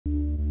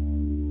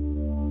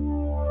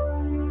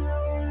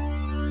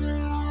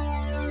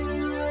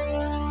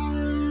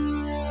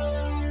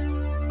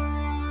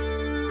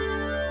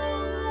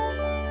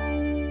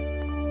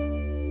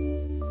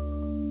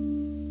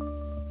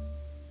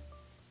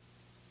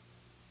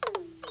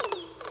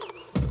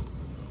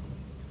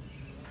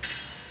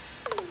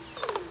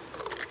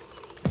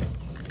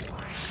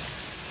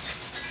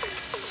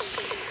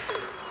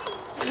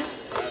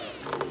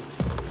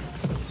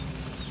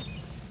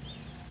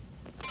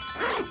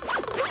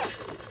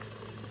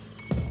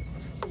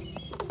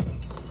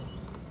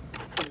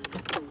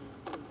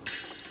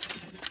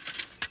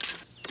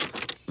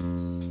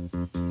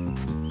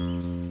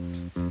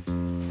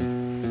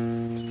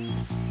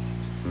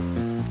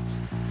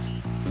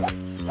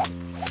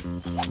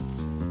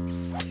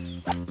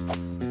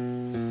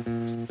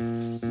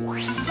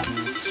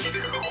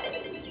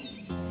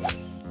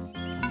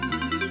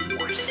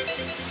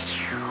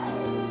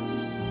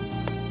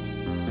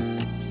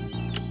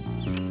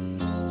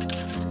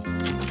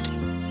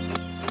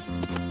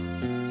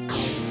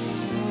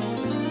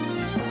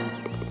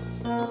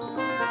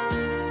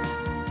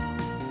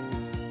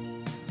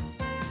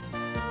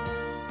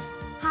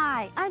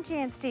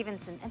I'm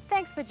Stephenson, and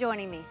thanks for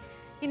joining me.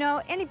 You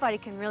know, anybody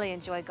can really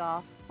enjoy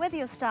golf, whether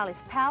your style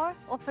is power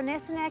or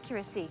finesse and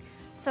accuracy.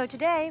 So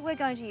today, we're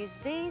going to use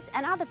these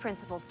and other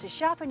principles to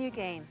sharpen your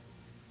game.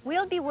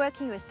 We'll be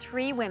working with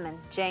 3 women,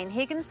 Jane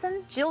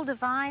Higginson, Jill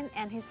Devine,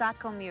 and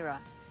Hisako Miura.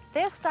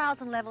 Their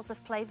styles and levels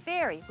of play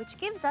vary, which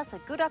gives us a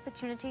good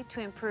opportunity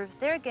to improve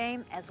their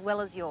game as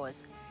well as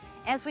yours.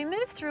 As we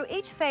move through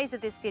each phase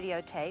of this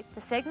videotape,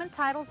 the segment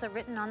titles are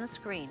written on the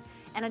screen,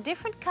 and a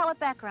different color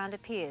background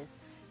appears.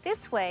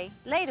 This way,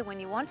 later when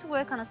you want to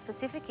work on a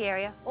specific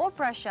area or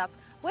brush up,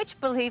 which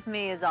believe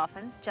me is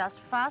often, just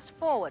fast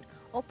forward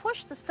or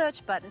push the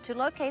search button to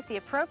locate the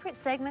appropriate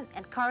segment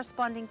and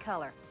corresponding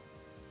color.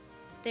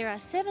 There are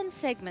 7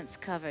 segments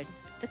covered.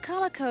 The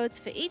color codes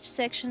for each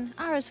section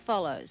are as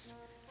follows.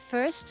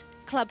 First,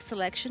 club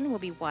selection will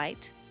be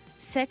white.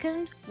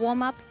 Second,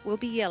 warm-up will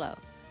be yellow.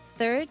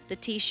 Third, the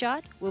tee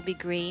shot will be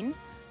green.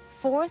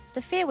 Fourth,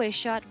 the fairway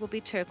shot will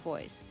be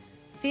turquoise.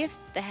 Fifth,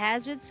 the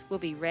hazards will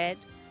be red.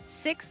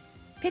 6th,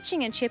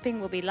 pitching and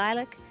chipping will be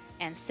lilac,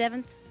 and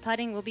 7th,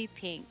 putting will be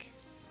pink.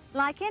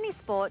 Like any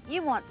sport,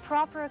 you want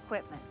proper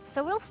equipment,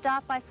 so we'll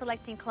start by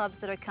selecting clubs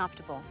that are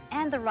comfortable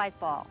and the right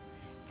ball.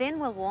 Then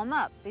we'll warm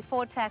up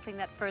before tackling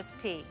that first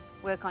tee.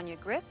 Work on your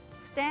grip,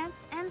 stance,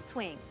 and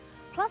swing,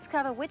 plus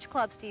cover which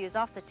clubs to use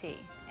off the tee.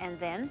 And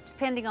then,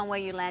 depending on where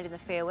you land in the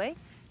fairway,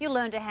 you'll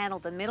learn to handle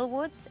the middle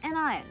woods and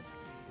irons.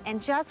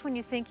 And just when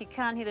you think you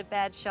can't hit a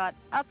bad shot,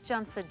 up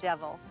jumps the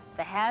devil.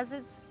 The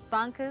hazards,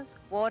 bunkers,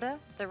 water,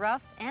 the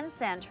rough, and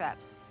sand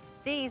traps.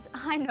 These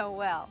I know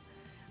well.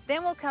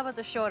 Then we'll cover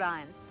the short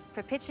irons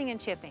for pitching and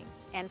chipping.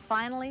 And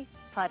finally,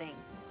 putting.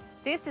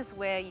 This is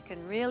where you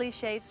can really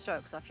shave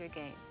strokes off your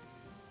game.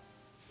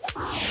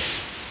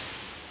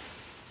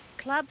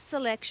 Club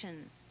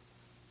selection.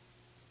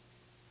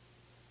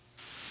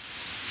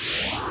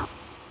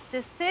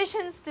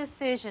 Decisions,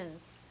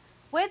 decisions.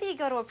 Whether you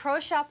go to a pro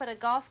shop at a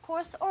golf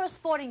course or a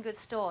sporting goods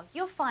store,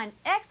 you'll find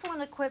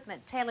excellent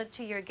equipment tailored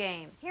to your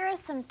game. Here are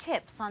some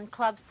tips on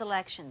club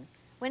selection.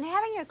 When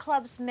having your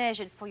clubs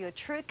measured for your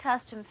true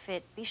custom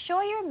fit, be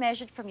sure you're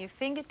measured from your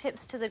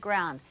fingertips to the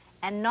ground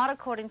and not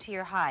according to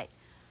your height.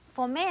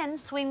 For men,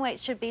 swing weight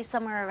should be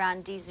somewhere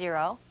around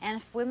D0,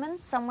 and for women,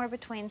 somewhere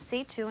between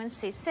C2 and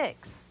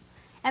C6.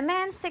 A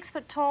man 6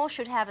 foot tall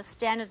should have a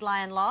standard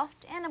lie and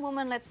loft, and a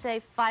woman, let's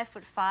say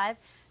 5'5",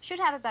 should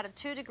have about a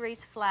 2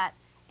 degrees flat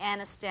and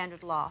a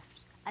standard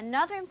loft.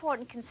 Another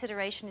important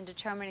consideration in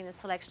determining the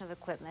selection of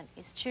equipment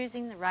is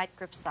choosing the right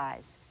grip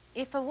size.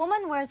 If a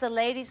woman wears a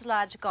ladies'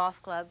 large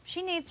golf club,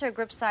 she needs her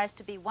grip size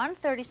to be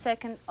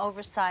 1/32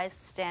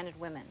 oversized standard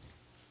women's.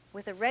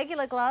 With a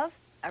regular glove,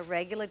 a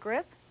regular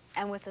grip,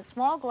 and with a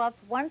small glove,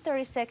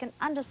 1/32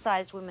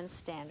 undersized women's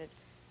standard.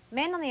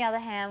 Men, on the other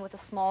hand, with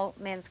a small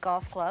men's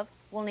golf club,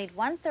 will need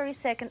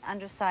 1/32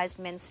 undersized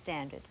men's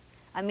standard.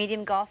 A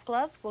medium golf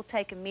glove will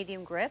take a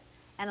medium grip,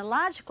 and a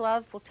large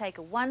glove will take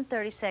a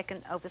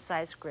 1/32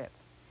 oversized grip.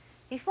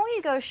 Before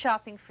you go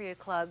shopping for your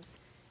clubs,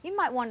 you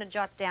might want to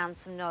jot down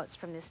some notes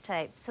from this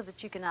tape so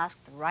that you can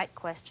ask the right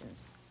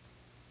questions.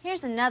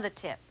 Here's another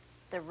tip.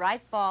 The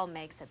right ball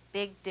makes a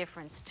big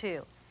difference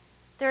too.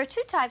 There are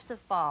 2 types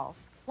of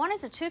balls. One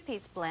is a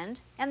 2-piece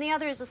blend, and the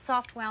other is a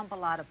soft wound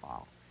balata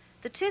ball.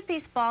 The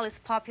 2-piece ball is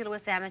popular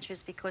with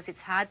amateurs because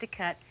it's hard to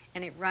cut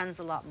and it runs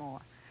a lot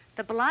more.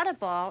 The balata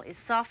ball is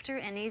softer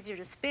and easier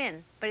to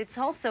spin, but it's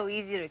also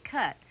easier to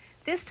cut.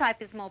 This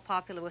type is more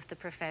popular with the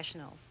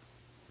professionals.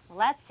 Well,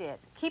 that's it.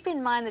 Keep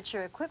in mind that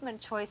your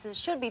equipment choices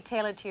should be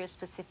tailored to your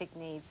specific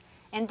needs.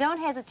 And don't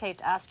hesitate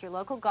to ask your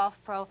local golf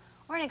pro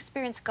or an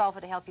experienced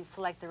golfer to help you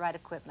select the right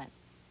equipment.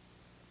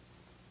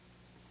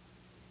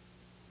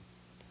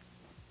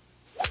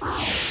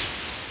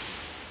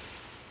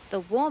 The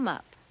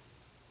warm-up.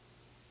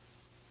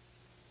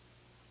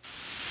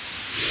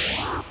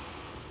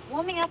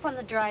 Warming up on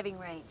the driving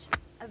range,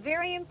 a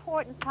very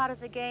important part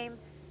of the game,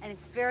 and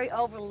it's very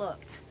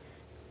overlooked.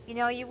 You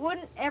know, you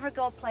wouldn't ever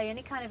go play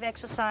any kind of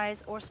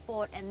exercise or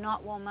sport and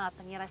not warm up,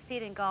 and yet I see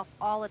it in golf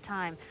all the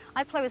time.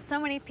 I play with so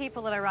many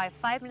people that arrive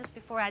 5 minutes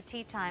before our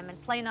tee time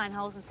and play 9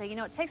 holes and say, you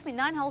know, it takes me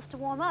 9 holes to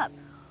warm up.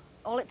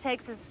 All it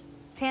takes is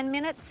 10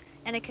 minutes,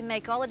 and it can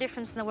make all the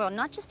difference in the world,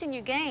 not just in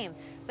your game,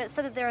 but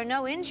so that there are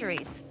no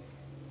injuries.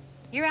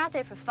 You're out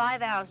there for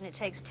 5 hours, and it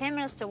takes 10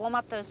 minutes to warm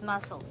up those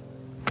muscles.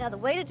 Now, the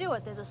way to do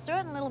it, there's a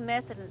certain little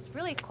method, and it's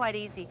really quite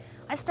easy.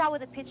 I start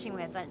with a pitching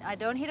wedge. I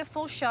don't hit a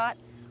full shot.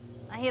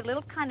 I hit a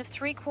little kind of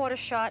 3/4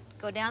 shot,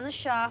 go down the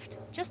shaft,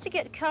 just to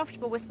get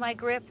comfortable with my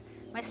grip,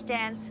 my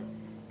stance,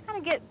 kind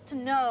of get to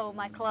know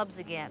my clubs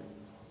again.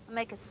 I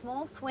make a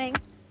small swing,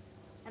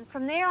 and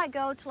from there I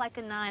go to like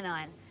a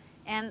 9-iron.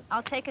 And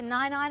I'll take a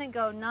 9-iron and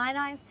go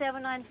 9-iron,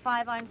 7-iron,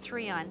 5-iron,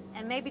 3-iron.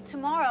 And maybe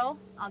tomorrow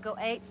I'll go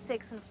 8,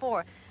 6, and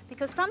 4.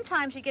 Because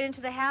sometimes you get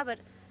into the habit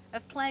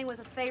of playing with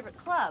a favorite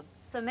club.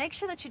 So make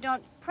sure that you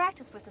don't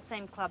practice with the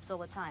same clubs all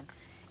the time.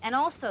 And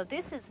also,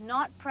 this is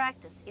not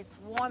practice, it's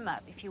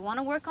warm-up. If you want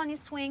to work on your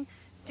swing,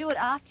 do it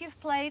after you've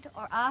played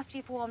or after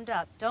you've warmed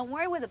up. Don't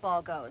worry where the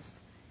ball goes.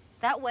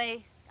 That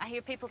way, I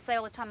hear people say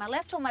all the time, I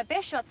left all my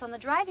best shots on the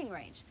driving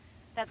range.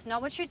 That's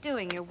not what you're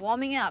doing. You're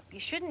warming up.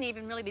 You shouldn't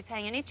even really be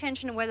paying any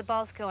attention to where the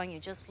ball's going.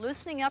 You're just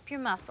loosening up your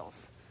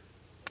muscles.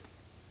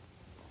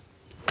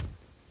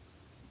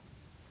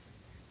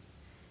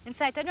 In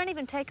fact, I don't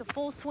even take a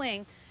full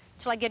swing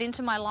till I get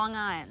into my long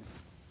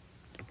irons.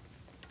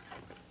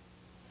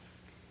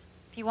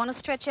 If you want to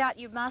stretch out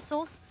your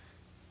muscles,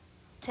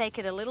 take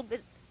it a little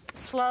bit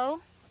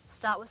slow.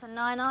 Start with a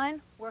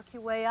 9-iron, work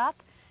your way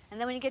up, and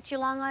then when you get to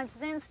your long irons,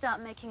 then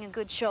start making a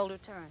good shoulder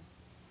turn.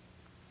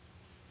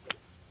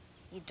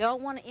 You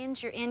don't want to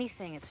injure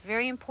anything. It's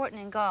very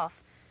important in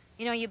golf.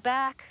 You know, your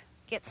back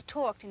gets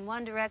torqued in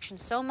one direction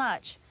so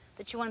much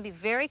that you want to be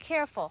very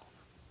careful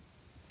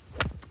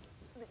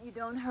that you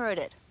don't hurt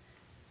it.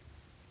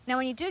 Now,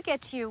 when you do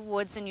get to your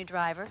woods and your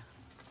driver,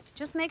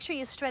 just make sure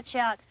you stretch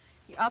out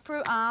your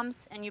upper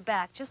arms and your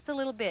back just a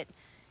little bit.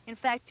 In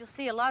fact, you'll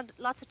see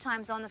lots of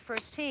times on the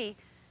first tee,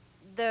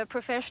 the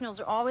professionals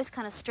are always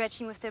kind of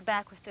stretching with their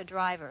back with their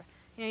driver.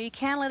 You know, you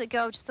can let it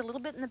go just a little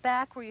bit in the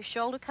back where your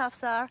shoulder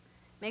cuffs are.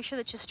 Make sure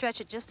that you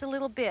stretch it just a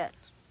little bit.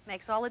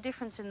 Makes all the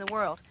difference in the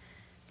world.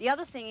 The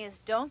other thing is,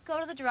 don't go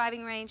to the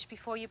driving range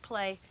before you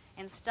play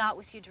and start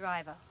with your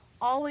driver.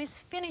 Always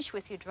finish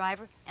with your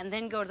driver and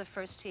then go to the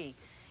first tee.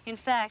 In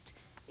fact,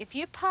 if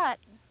you putt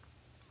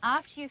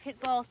after you've hit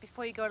balls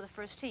before you go to the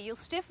first tee, you'll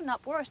stiffen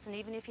up worse than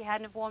even if you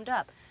hadn't have warmed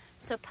up.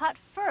 So putt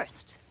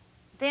first,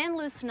 then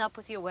loosen up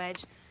with your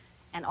wedge,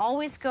 and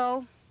always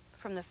go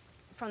from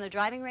the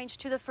driving range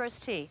to the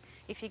first tee.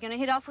 If you're going to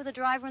hit off with a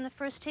driver in the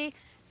first tee,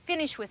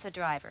 finish with a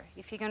driver.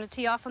 If you're going to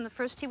tee off on the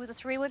first tee with a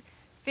 3-wood,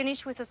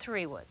 finish with a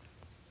 3-wood.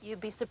 You'd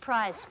be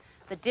surprised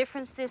the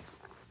difference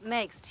this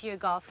makes to your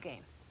golf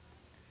game.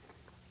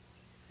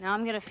 Now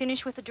I'm going to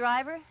finish with the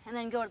driver and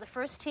then go to the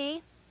first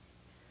tee.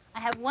 I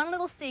have one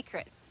little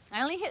secret.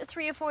 I only hit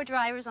 3 or 4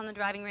 drivers on the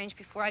driving range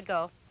before I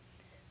go,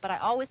 but I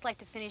always like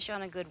to finish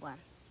on a good one.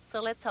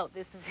 So let's hope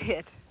this is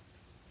it.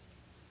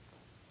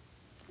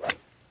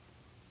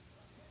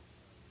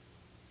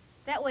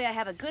 That way I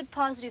have a good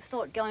positive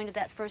thought going to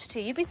that first tee.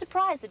 You'd be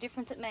surprised the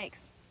difference it makes.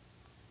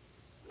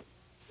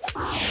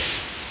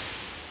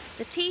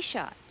 The tee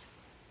shot.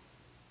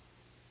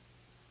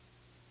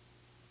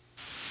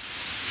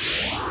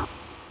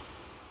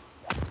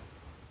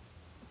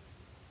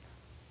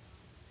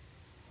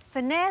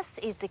 Finesse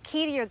is the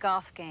key to your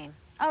golf game.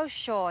 Oh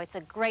sure, it's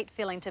a great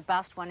feeling to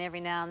bust one every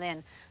now and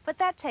then, but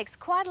that takes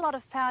quite a lot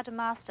of power to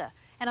master,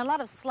 and a lot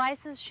of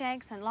slices,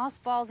 shanks, and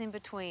lost balls in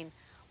between.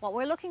 What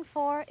we're looking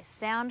for is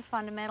sound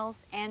fundamentals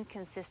and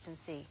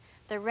consistency.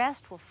 The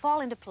rest will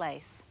fall into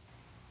place.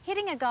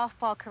 Hitting a golf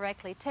ball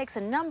correctly takes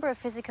a number of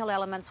physical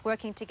elements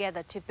working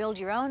together to build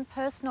your own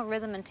personal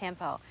rhythm and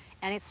tempo.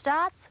 And it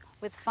starts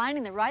with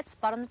finding the right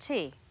spot on the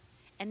tee.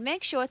 And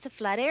make sure it's a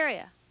flat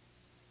area.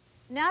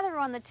 Now that we're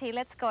on the tee,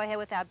 let's go ahead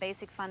with our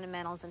basic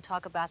fundamentals and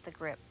talk about the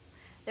grip.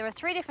 There are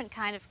 3 different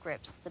kinds of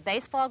grips. The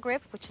baseball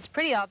grip, which is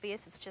pretty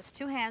obvious. It's just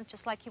 2 hands,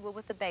 just like you would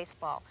with the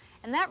baseball.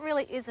 And that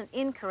really isn't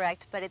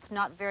incorrect, but it's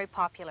not very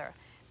popular.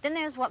 Then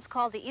there's what's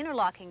called the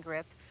interlocking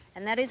grip,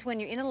 and that is when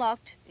you're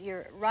interlocked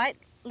your right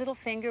little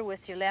finger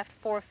with your left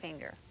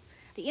forefinger.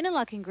 The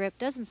interlocking grip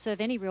doesn't serve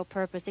any real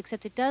purpose,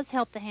 except it does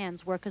help the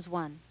hands work as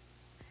one.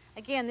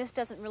 Again, this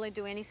doesn't really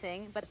do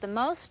anything, but the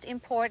most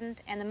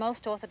important and the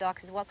most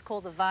orthodox is what's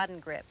called the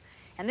Vaden grip.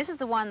 And this is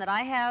the one that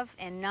I have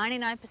and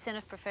 99%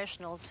 of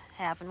professionals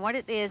have. And what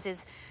it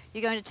is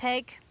you're going to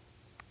take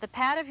the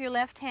pad of your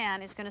left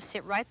hand is going to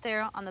sit right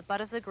there on the butt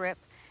of the grip,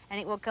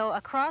 and it will go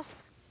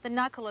across the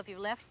knuckle of your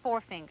left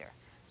forefinger.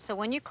 So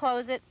when you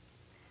close it,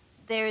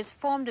 there is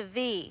formed a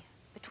V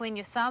between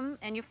your thumb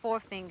and your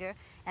forefinger,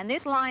 and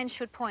this line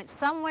should point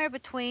somewhere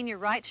between your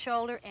right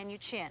shoulder and your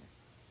chin.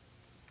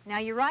 Now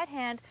your right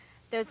hand,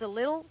 there's a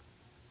little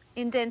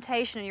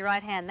indentation in your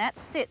right hand. That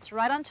sits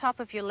right on top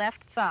of your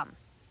left thumb.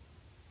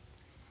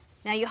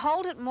 Now you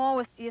hold it more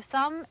with your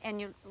thumb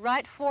and your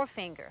right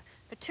forefinger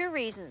for 2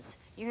 reasons.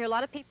 You hear a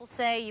lot of people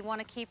say you want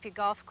to keep your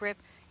golf grip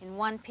in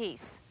one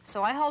piece.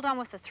 So I hold on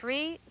with the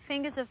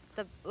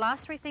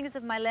last 3 fingers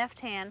of my left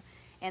hand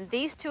and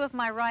these 2 of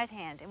my right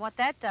hand. And what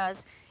that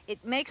does,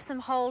 it makes them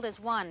hold as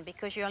one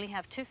because you only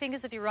have 2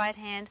 fingers of your right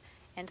hand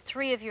and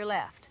 3 of your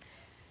left.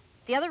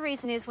 The other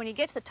reason is when you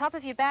get to the top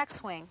of your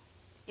backswing,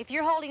 if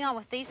you're holding on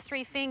with these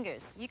 3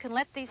 fingers, you can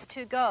let these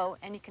 2 go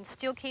and you can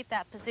still keep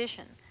that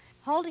position.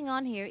 Holding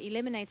on here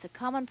eliminates a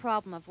common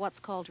problem of what's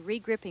called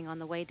re-gripping on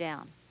the way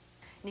down.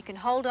 And you can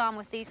hold on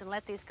with these and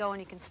let these go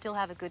and you can still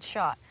have a good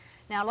shot.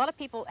 Now a lot of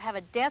people have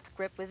a death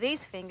grip with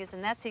these fingers,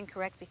 and that's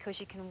incorrect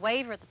because you can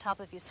waver at the top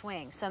of your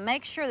swing. So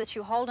make sure that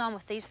you hold on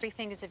with these 3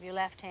 fingers of your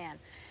left hand.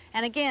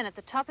 And again, at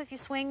the top of your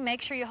swing,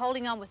 make sure you're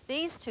holding on with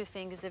these 2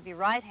 fingers of your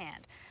right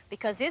hand.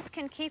 because this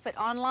can keep it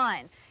on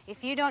line.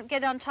 If you don't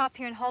get on top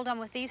here and hold on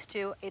with these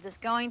two, it is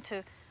going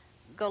to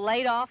go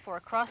laid off or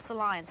across the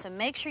line. So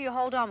make sure you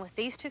hold on with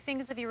these 2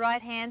 fingers of your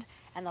right hand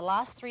and the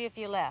last 3 of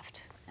your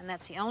left. And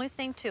that's the only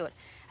thing to it.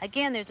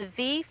 Again, there's a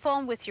V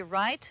formed with your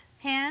right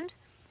hand.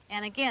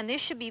 And again,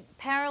 this should be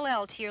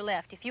parallel to your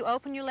left. If you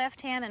open your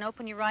left hand and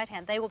open your right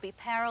hand, they will be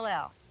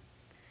parallel.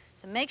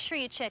 So make sure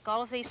you check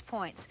all of these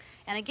points.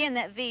 And again,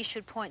 that V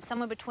should point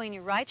somewhere between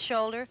your right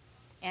shoulder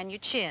and your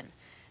chin.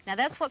 Now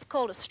that's what's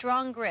called a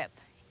strong grip.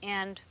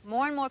 And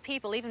more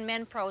people, even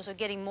men pros, are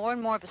getting more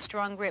and more of a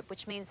strong grip,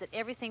 which means that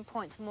everything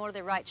points more to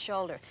their right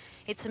shoulder.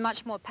 It's a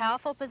much more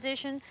powerful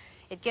position.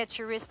 It gets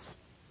your wrists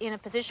in a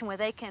position where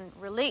they can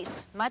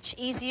release much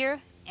easier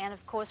and,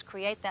 of course,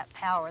 create that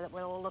power that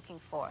we're all looking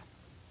for.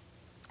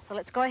 So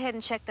let's go ahead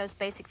and check those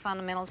basic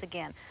fundamentals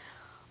again.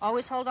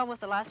 Always hold on with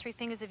the last 3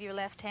 fingers of your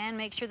left hand.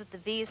 Make sure that the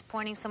V is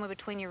pointing somewhere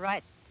between your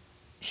right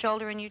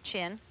shoulder and your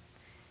chin.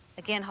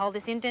 Again, hold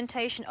this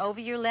indentation over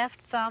your left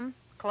thumb.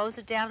 Close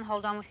it down and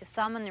hold on with your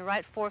thumb and your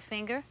right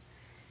forefinger.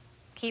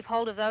 Keep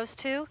hold of those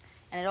 2,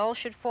 and it all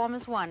should form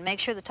as one.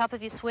 Make sure the top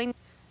of your swing,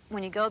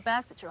 when you go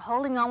back, that you're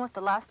holding on with the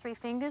last 3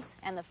 fingers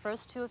and the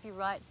first 2 of your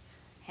right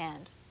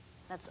hand.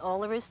 That's all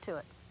there is to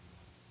it.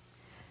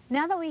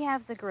 Now that we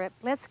have the grip,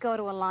 let's go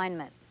to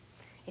alignment.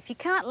 If you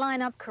can't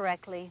line up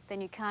correctly, then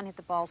you can't hit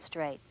the ball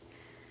straight.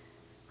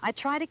 I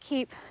try to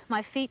keep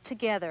my feet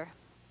together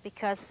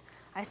because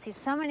I see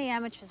so many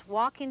amateurs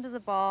walk into the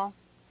ball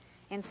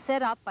and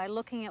set up by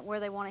looking at where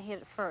they want to hit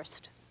it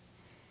first.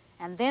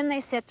 And then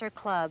they set their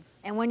club.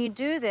 And when you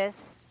do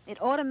this,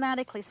 it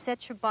automatically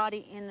sets your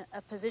body in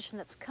a position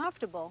that's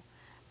comfortable,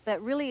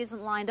 but really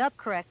isn't lined up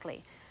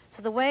correctly.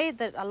 So the way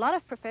that a lot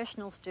of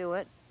professionals do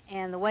it,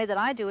 and the way that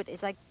I do it,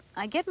 is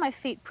I get my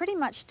feet pretty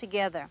much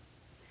together.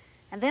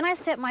 And then I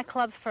set my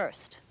club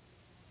first.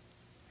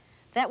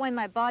 That way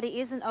my body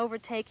isn't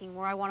overtaking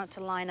where I want it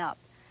to line up.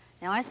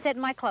 Now I set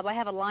my club, I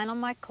have a line on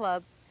my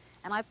club,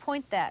 and I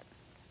point that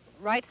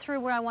right through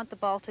where I want the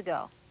ball to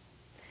go.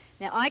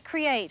 Now I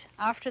create,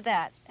 after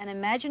that, an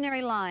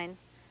imaginary line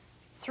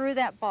through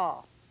that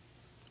ball,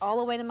 all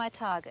the way to my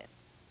target.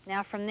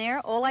 Now from there,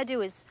 all I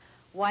do is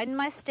widen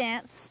my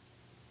stance,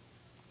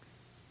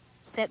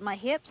 set my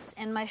hips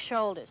and my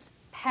shoulders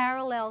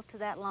parallel to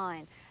that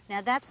line.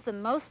 Now that's the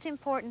most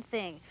important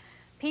thing.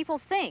 People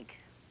think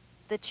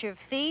that your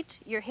feet,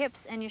 your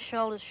hips, and your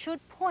shoulders should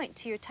point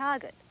to your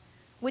target,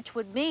 which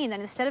would mean that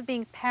instead of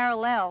being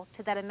parallel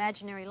to that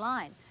imaginary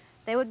line,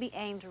 they would be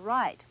aimed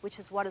right, which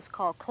is what is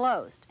called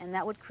closed, and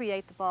that would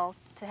create the ball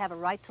to have a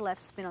right to left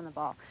spin on the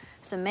ball.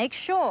 So make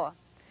sure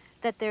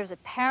that there's a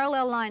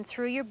parallel line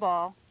through your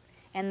ball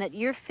and that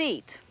your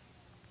feet,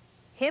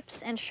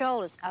 hips and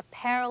shoulders are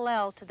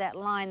parallel to that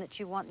line that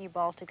you want your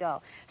ball to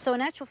go. So in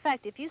actual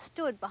fact, if you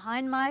stood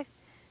behind my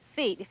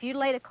feet, if you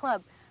laid a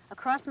club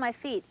across my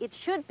feet, it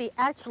should be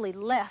actually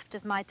left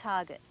of my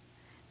target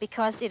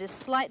because it is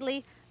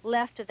slightly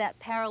left of that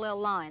parallel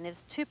line.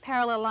 There's 2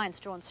 parallel lines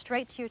drawn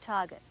straight to your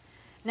target.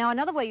 Now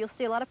another way you'll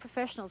see a lot of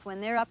professionals when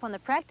they're up on the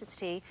practice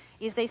tee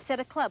is they set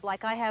a club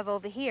like I have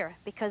over here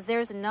because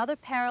there's another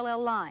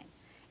parallel line,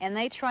 and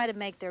they try to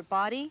make their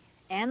body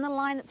and the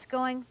line that's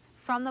going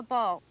from the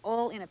ball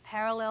all in a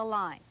parallel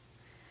line.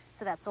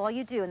 So that's all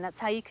you do, and that's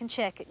how you can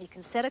check it. You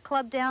can set a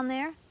club down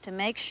there to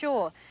make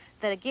sure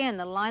that, again,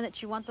 the line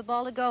that you want the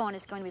ball to go on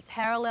is going to be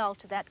parallel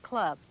to that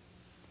club.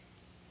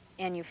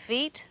 And your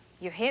feet,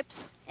 your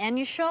hips, and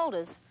your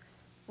shoulders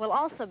will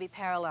also be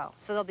parallel,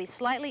 so they'll be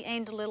slightly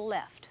aimed a little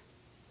left.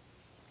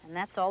 And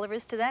that's all there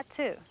is to that,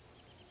 too.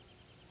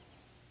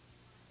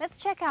 Let's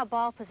check our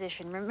ball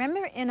position.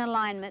 Remember, in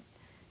alignment,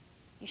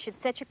 you should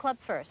set your club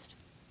first.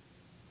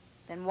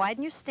 Then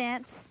widen your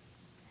stance,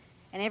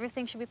 and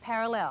everything should be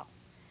parallel.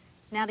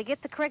 Now, to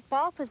get the correct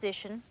ball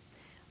position,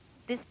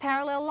 this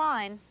parallel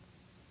line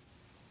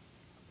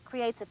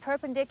creates a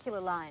perpendicular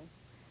line,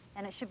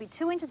 and it should be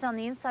 2 inches on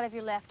the inside of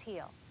your left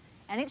heel.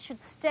 And it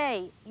should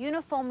stay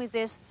uniformly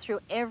this through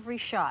every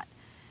shot.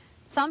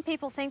 Some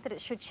people think that it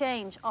should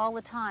change all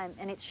the time,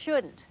 and it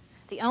shouldn't.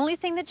 The only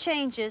thing that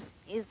changes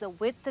is the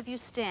width of your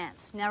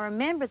stance. Now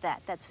remember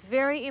that. That's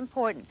very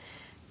important.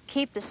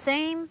 Keep the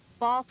same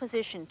ball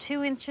position,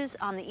 2 inches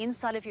on the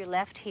inside of your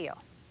left heel.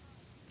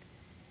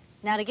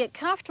 Now to get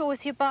comfortable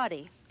with your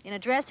body in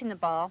addressing the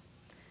ball,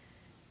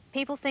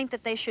 people think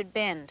that they should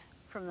bend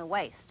from the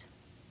waist.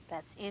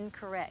 That's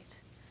incorrect.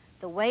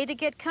 The way to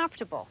get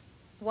comfortable,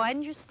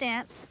 widen your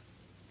stance,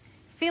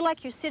 feel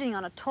like you're sitting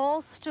on a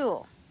tall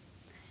stool.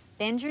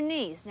 Bend your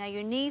knees. Now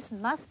your knees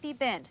must be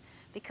bent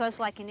because,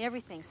 like in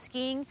everything,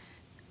 skiing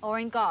or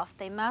in golf,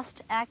 they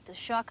must act as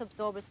shock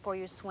absorbers for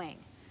your swing.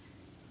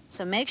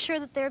 So make sure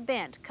that they're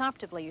bent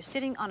comfortably. You're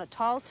sitting on a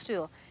tall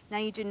stool. Now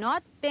you do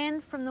not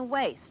bend from the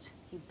waist.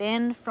 You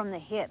bend from the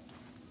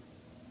hips.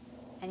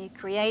 And you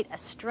create a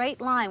straight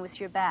line with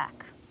your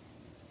back.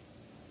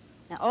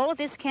 Now all of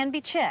this can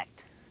be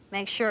checked.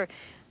 Make sure,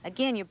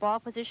 again, your ball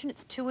position,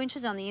 it's 2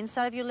 inches on the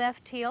inside of your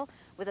left heel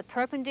with a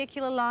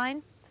perpendicular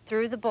line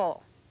through the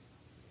ball.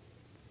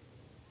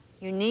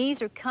 Your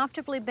knees are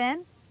comfortably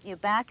bent, your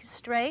back is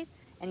straight,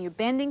 and you're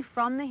bending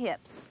from the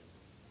hips.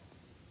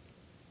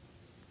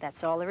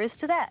 That's all there is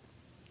to that.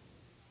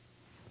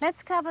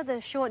 Let's cover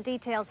the short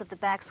details of the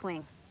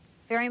backswing.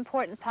 Very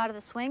important part of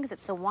the swing is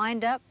it's a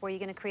wind-up where you're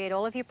going to create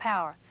all of your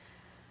power.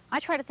 I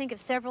try to think of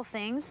several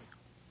things.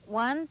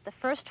 One, the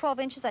first 12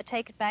 inches I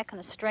take it back on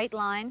a straight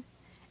line,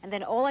 and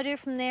then all I do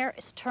from there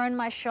is turn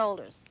my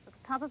shoulders. At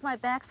the top of my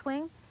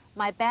backswing,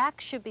 my back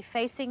should be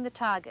facing the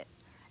target.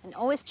 And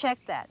always check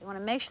that. You want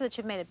to make sure that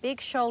you've made a big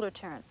shoulder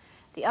turn.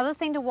 The other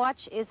thing to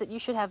watch is that you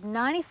should have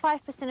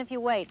 95% of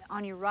your weight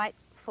on your right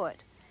foot.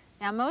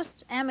 Now,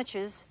 most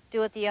amateurs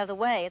do it the other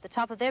way. At the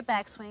top of their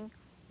backswing,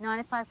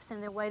 95%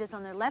 of their weight is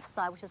on their left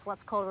side, which is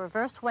what's called a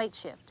reverse weight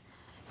shift.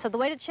 So the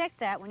way to check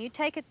that, when you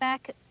take it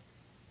back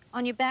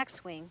on your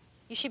backswing,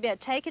 you should be able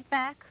to take it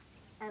back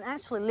and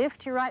actually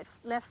lift your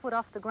left foot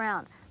off the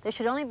ground. There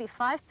should only be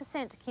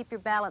 5% to keep your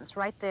balance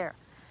right there.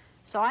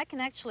 So I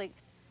can actually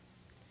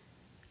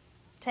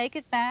take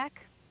it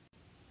back,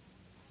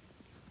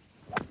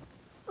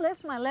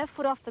 lift my left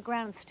foot off the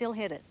ground and still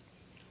hit it.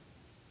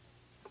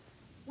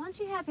 Once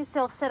you have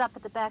yourself set up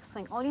at the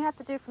backswing, all you have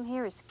to do from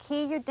here is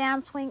key your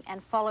downswing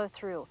and follow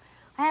through.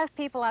 I have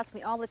people ask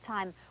me all the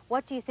time,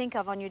 what do you think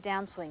of on your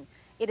downswing?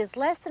 It is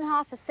less than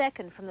half a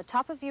second from the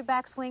top of your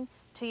backswing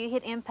till you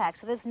hit impact,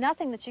 so there's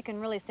nothing that you can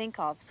really think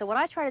of. So what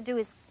I try to do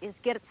is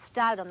get it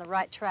started on the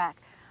right track.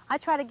 I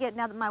try to get,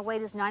 now that my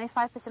weight is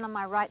 95% on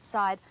my right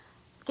side,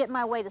 get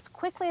my weight as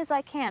quickly as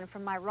I can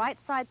from my right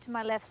side to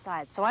my left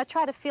side. So I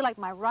try to feel like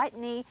my right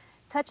knee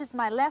touches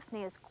my left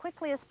knee as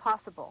quickly as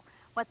possible.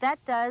 What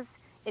that does,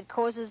 it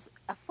causes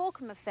a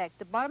fulcrum effect.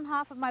 The bottom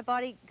half of my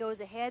body goes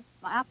ahead,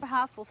 my upper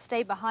half will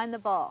stay behind the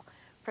ball.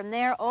 From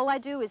there, all I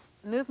do is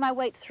move my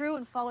weight through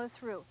and follow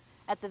through.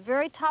 At the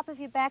very top of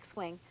your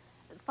backswing,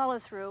 follow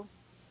through,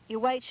 your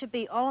weight should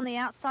be all on the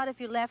outside of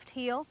your left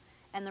heel,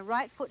 and the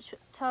right foot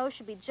toe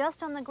should be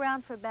just on the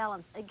ground for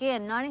balance.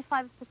 Again,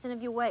 95%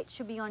 of your weight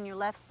should be on your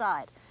left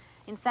side.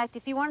 In fact,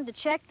 if you wanted to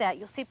check that,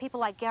 you'll see people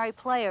like Gary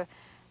Player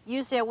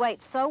use their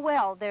weight so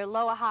well, their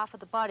lower half of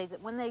the body,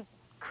 that when they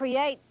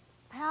create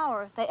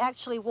power, they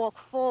actually walk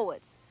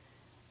forwards.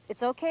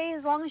 It's okay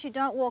as long as you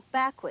don't walk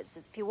backwards.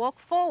 If you walk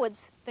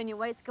forwards, then your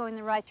weight's going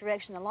the right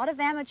direction. A lot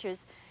of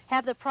amateurs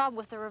have the problem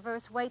with the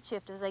reverse weight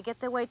shift as they get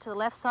their weight to the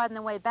left side on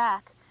the way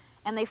back,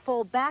 and they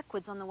fall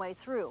backwards on the way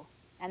through.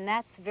 And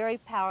that's very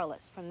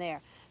powerless from there.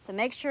 So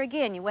make sure,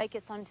 again, your weight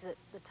gets onto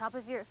the top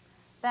of your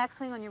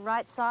backswing on your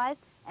right side,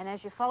 and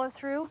as you follow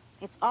through,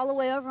 it's all the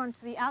way over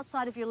onto the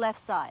outside of your left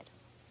side.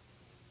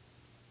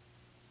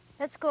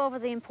 Let's go over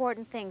the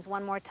important things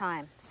one more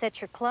time.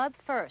 Set your club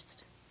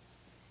first.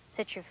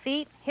 Set your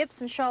feet,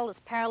 hips and shoulders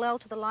parallel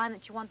to the line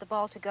that you want the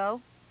ball to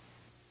go.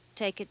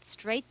 Take it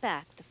straight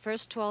back the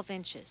first 12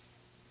 inches.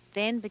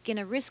 Then begin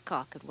a wrist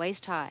cock at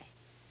waist high.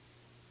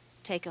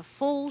 Take a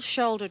full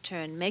shoulder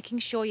turn, making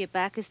sure your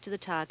back is to the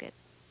target.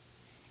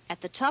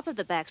 At the top of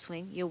the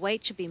backswing, your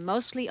weight should be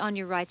mostly on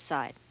your right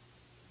side.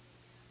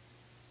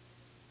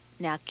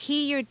 Now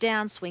key your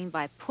downswing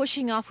by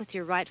pushing off with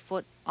your right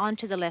foot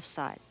onto the left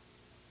side.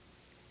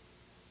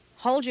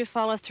 Hold your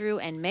follow through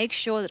and make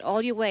sure that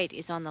all your weight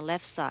is on the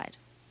left side.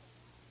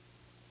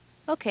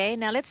 Okay,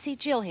 now let's see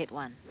Jill hit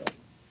one.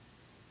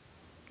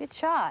 Good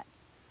shot.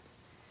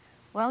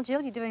 Well,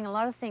 Jill, you're doing a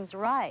lot of things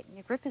right.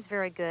 Your grip is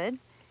very good,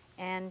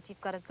 and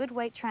you've got a good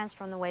weight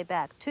transfer on the way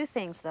back. Two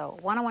things, though.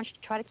 One, I want you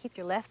to try to keep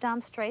your left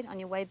arm straight on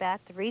your way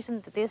back. The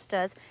reason that this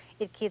does,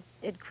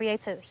 it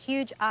creates a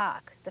huge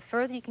arc. The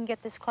further you can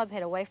get this club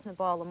head away from the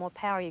ball, the more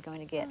power you're going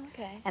to get. Oh,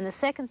 okay. And the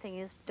second thing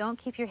is, don't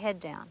keep your head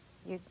down.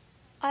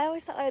 I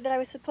always thought that I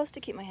was supposed to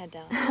keep my head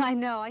down. I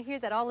know, I hear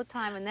that all the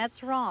time, and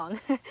that's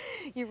wrong.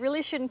 You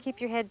really shouldn't keep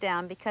your head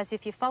down, because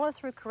if you follow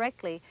through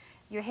correctly,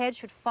 your head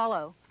should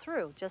follow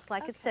through, just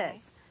like it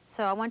says.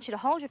 So I want you to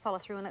hold your follow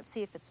through, and let's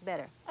see if it's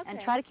better. Okay. And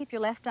try to keep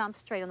your left arm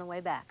straight on the way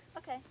back.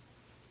 Okay.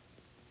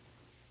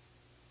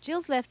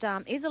 Jill's left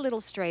arm is a little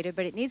straighter,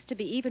 but it needs to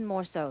be even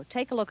more so.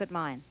 Take a look at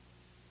mine.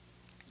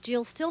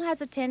 Jill still has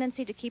a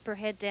tendency to keep her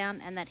head down,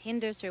 and that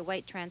hinders her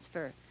weight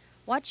transfer.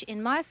 Watch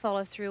in my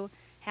follow through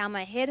how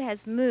my head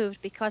has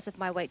moved because of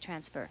my weight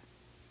transfer.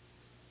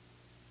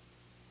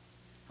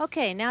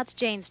 Okay, now it's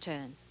Jane's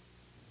turn.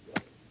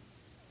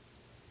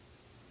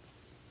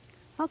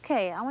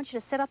 Okay, I want you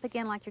to set up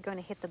again like you're going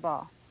to hit the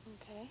ball.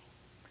 Okay.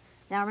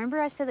 Now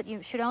remember I said that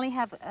you should only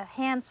have a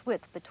hand's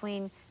width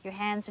between your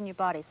hands and your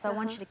body, so I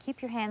want you to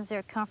keep your hands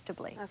there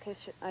comfortably. Okay,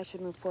 I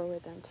should move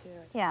forward then too.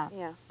 Yeah.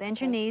 Yeah.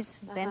 Bend your knees,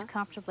 bend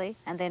comfortably,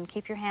 and then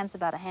keep your hands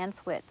about a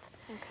hand's width.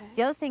 Okay.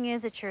 The other thing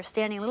is that you're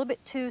standing a little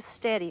bit too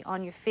steady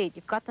on your feet.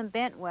 You've got them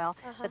bent well,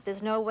 but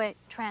there's no weight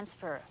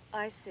transfer.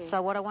 I see.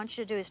 So what I want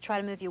you to do is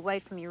try to move your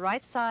weight from your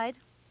right side,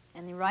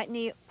 and the right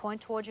knee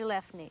point towards your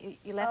left knee.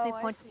 Your left knee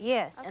point,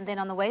 yes, and then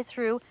on the way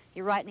through,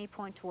 your right knee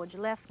point towards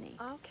your left knee.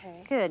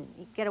 Okay. Good.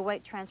 You get a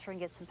weight transfer and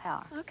get some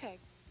power. Okay.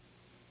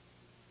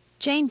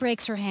 Jane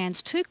breaks her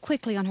hands too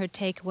quickly on her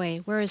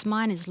takeaway, whereas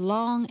mine is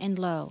long and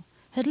low.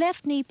 Her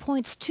left knee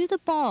points to the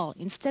ball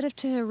instead of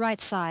to her right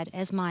side,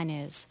 as mine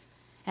is.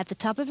 At the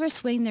top of her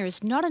swing, there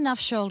is not enough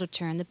shoulder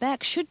turn. The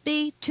back should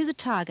be to the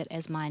target,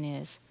 as mine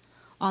is.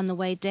 On the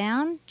way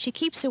down, she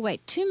keeps her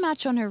weight too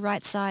much on her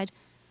right side,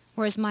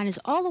 whereas mine is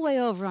all the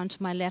way over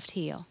onto my left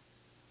heel.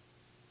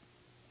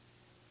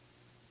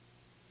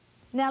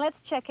 Now let's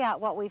check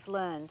out what we've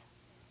learned.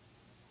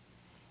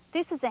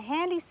 This is a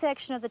handy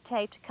section of the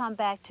tape to come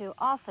back to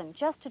often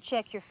just to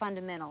check your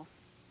fundamentals.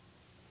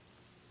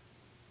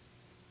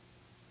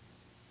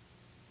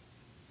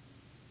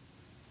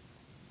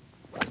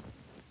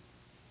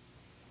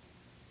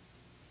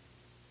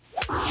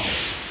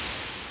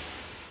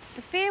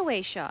 The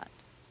fairway shot.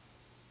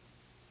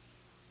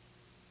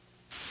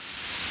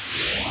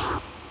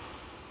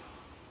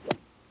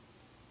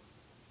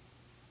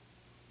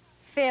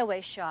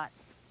 Fairway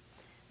shots.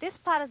 This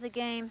part of the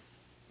game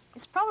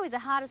is probably the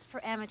hardest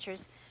for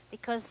amateurs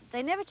because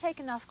they never take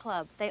enough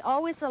club. They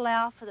always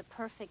allow for the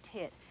perfect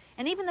hit.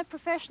 And even the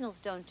professionals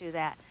don't do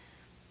that.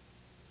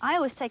 I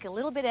always take a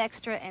little bit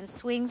extra and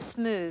swing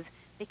smooth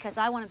because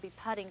I want to be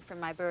putting for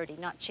my birdie,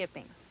 not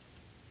chipping.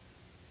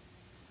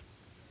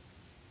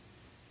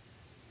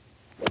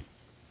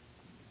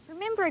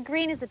 Remember, a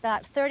green is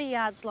about 30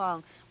 yards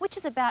long, which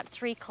is about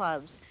 3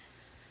 clubs.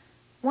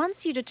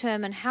 Once you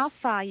determine how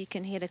far you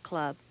can hit a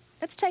club,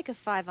 let's take a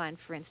 5-iron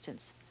for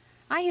instance.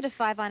 I hit a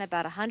 5-iron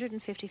about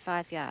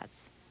 155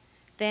 yards.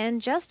 Then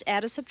just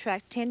add or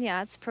subtract 10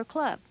 yards per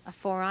club. A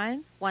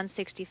 4-iron,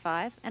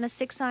 165, and a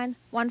 6-iron,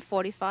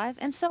 145,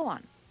 and so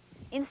on.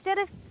 Instead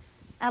of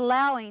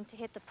allowing to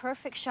hit the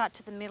perfect shot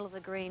to the middle of the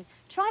green,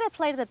 try to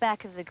play to the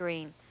back of the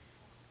green.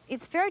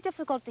 It's very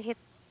difficult to hit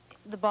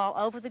the ball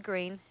over the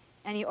green,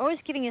 and you're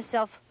always giving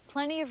yourself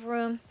plenty of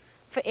room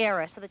for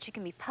error so that you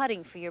can be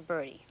putting for your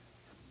birdie.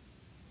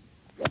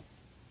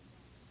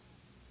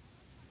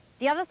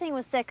 The other thing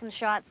with second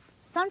shots,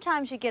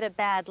 sometimes you get a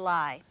bad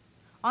lie.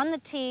 On the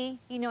tee,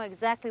 you know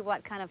exactly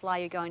what kind of lie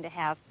you're going to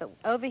have, but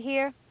over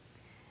here,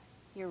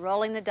 you're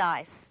rolling the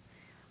dice.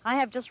 I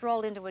have just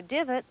rolled into a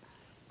divot,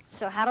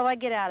 so how do I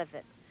get out of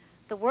it?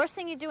 The worst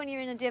thing you do when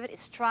you're in a divot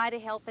is try to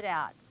help it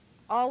out.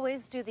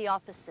 Always do the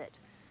opposite.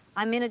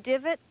 I'm in a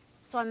divot,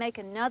 so I make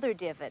another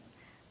divot.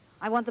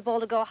 I want the ball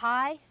to go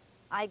high,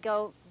 I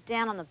go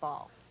down on the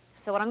ball.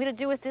 So what I'm going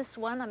to do with this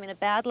one, I'm in a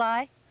bad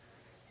lie.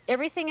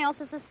 Everything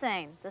else is the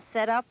same. The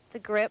setup, the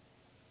grip.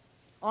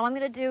 All I'm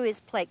going to do is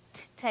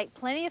take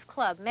plenty of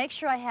club. Make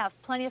sure I have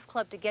plenty of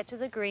club to get to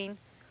the green.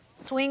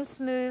 Swing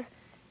smooth.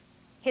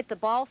 Hit the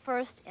ball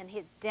first and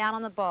hit down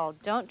on the ball.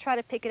 Don't try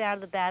to pick it out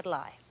of the bad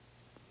lie.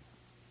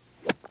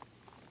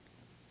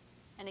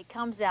 And it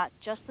comes out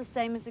just the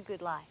same as the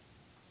good lie.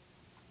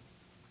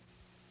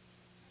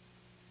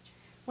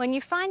 When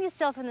you find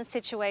yourself in the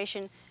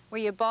situation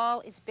where your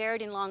ball is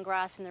buried in long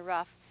grass in the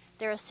rough,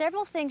 there are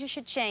several things you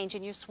should change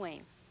in your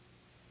swing.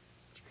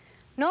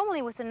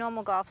 Normally, with a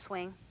normal golf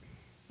swing,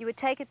 you would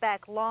take it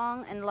back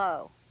long and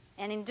low.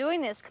 And in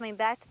doing this, coming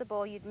back to the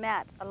ball, you'd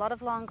mat a lot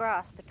of long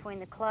grass between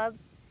the club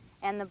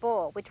and the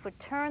ball, which would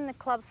turn the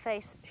club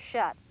face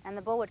shut, and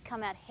the ball would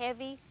come out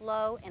heavy,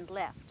 low, and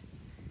left.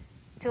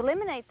 To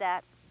eliminate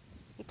that,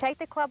 you take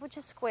the club, which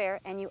is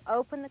square, and you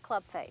open the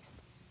club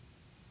face.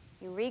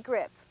 You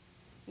re-grip.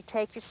 You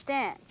take your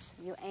stance.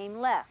 You aim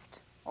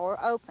left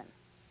or open.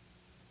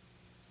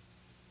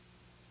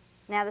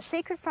 Now, the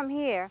secret from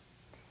here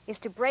is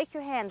to break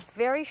your hands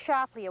very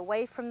sharply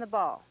away from the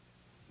ball.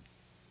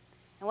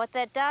 And what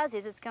that does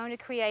is it's going to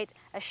create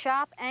a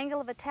sharp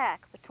angle of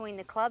attack between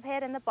the club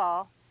head and the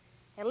ball,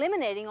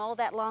 eliminating all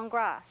that long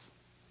grass.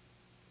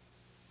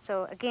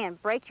 So again,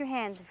 break your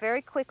hands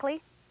very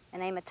quickly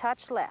and aim a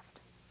touch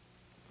left.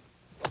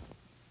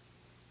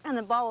 And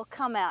the ball will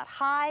come out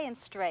high and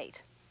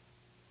straight.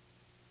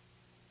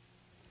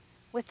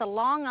 With the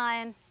long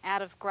iron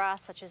out of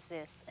grass such as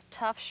this, a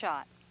tough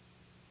shot.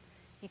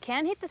 You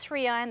can hit the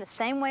 3-iron the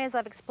same way as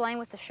I've explained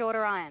with the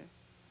shorter iron.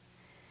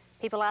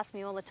 People ask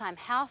me all the time,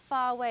 how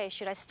far away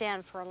should I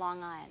stand for a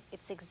long iron?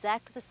 It's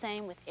exactly the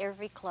same with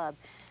every club.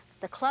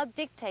 The club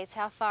dictates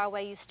how far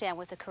away you stand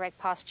with the correct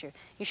posture.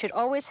 You should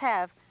always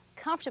have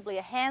comfortably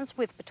a hand's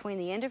width between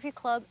the end of your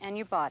club and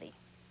your body.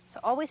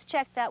 So always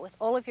check that with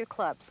all of your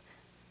clubs.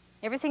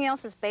 Everything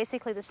else is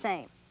basically the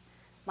same.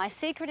 My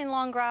secret in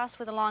long grass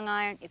with a long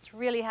iron, it's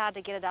really hard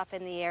to get it up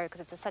in the air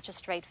because it's such a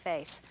straight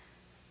face.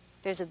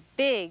 There's a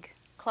big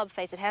club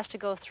face that has to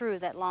go through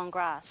that long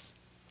grass.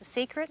 The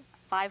secret,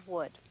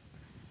 5-wood.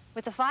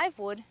 With the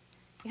 5-wood,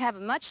 you have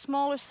a much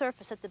smaller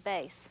surface at the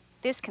base.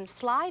 This can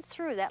slide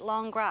through that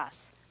long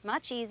grass.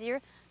 Much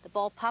easier, the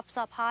ball pops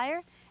up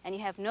higher, and you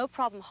have no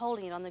problem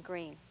holding it on the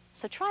green.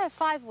 So try a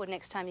 5-wood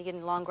next time you get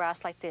in long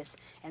grass like this,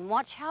 and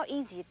watch how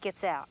easy it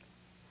gets out.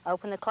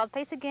 Open the club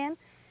face again,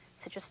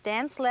 set your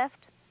stance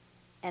left,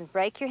 and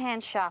break your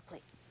hand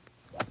sharply.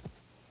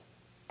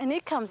 And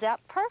it comes out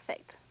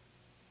perfect.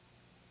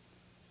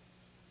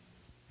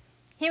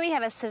 Here we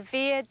have a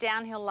severe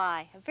downhill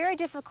lie, a very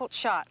difficult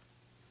shot.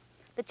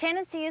 The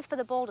tendency is for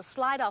the ball to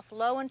slide off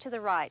low and to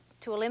the right.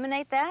 To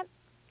eliminate that,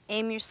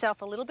 aim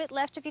yourself a little bit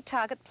left of your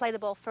target, play the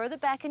ball further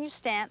back in your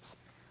stance,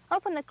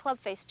 open the club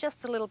face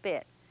just a little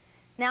bit.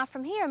 Now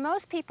from here,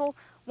 most people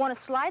want to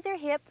slide their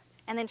hip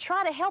and then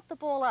try to help the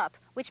ball up,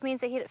 which means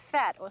they hit it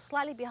fat or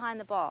slightly behind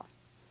the ball.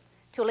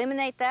 To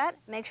eliminate that,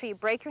 make sure you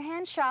break your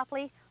hands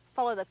sharply,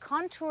 follow the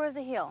contour of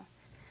the hill.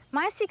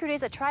 My secret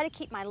is I try to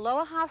keep my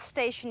lower half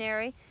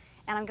stationary,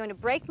 and I'm going to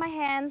break my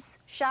hands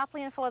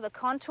sharply and follow the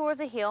contour of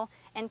the hill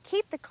and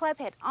keep the club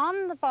head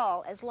on the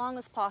ball as long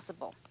as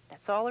possible.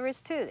 That's all there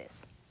is to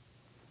this.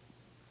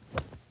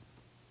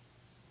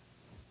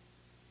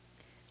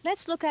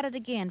 Let's look at it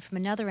again from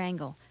another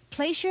angle.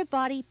 Place your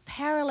body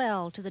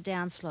parallel to the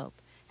downslope.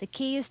 The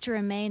key is to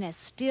remain as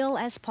still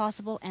as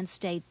possible and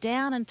stay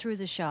down and through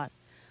the shot.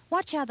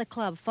 Watch how the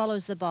club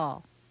follows the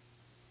ball.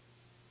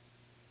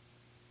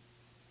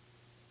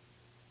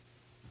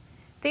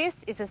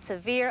 This is a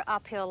severe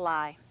uphill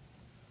lie.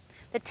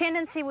 The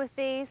tendency with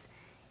these,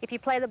 if you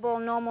play the ball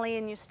normally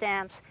in your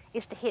stance,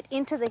 is to hit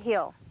into the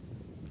hill.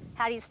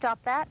 How do you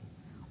stop that?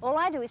 All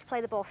I do is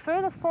play the ball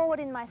further forward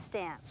in my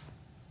stance,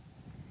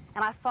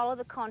 and I follow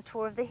the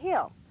contour of the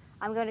hill.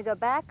 I'm going to go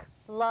back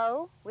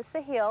low with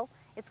the hill.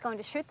 It's going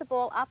to shoot the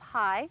ball up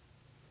high,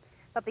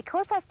 but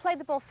because I've played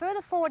the ball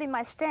further forward in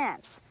my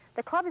stance,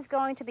 the club is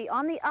going to be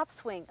on the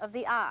upswing of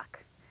the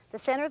arc. The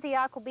center of the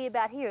arc will be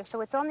about here,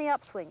 so it's on the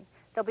upswing.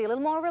 There'll be a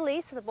little more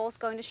release, so the ball's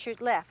going to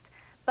shoot left,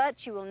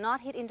 but you will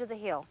not hit into the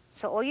hill.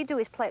 So all you do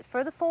is play it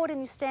further forward in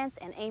your stance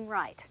and aim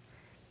right.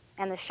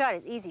 And the shot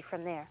is easy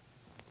from there.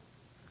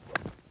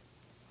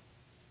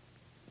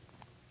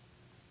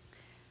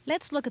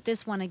 Let's look at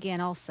this one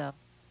again also.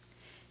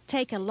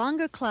 Take a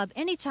longer club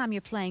anytime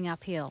you're playing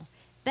uphill.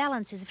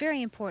 Balance is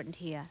very important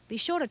here. Be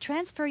sure to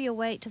transfer your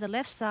weight to the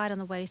left side on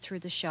the way through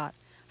the shot.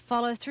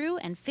 Follow through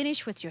and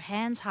finish with your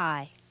hands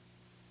high.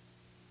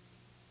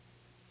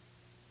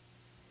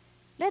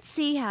 Let's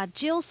see how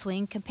Jill's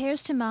swing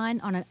compares to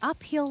mine on an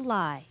uphill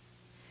lie.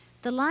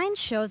 The lines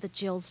show that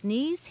Jill's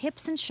knees,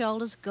 hips, and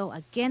shoulders go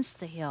against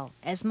the hill,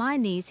 as my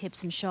knees,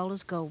 hips, and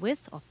shoulders go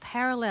with or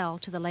parallel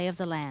to the lay of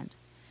the land.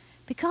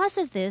 Because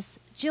of this,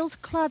 Jill's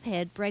club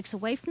head breaks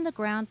away from the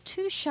ground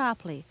too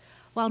sharply,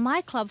 while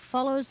my club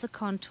follows the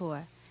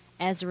contour.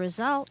 As a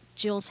result,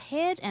 Jill's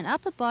head and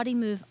upper body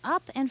move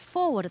up and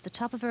forward at the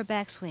top of her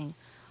backswing,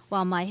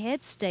 while my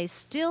head stays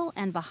still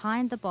and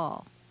behind the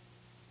ball.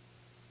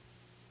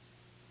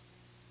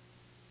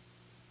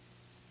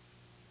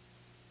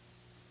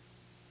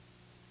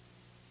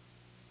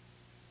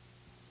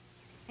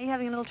 Are you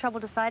having a little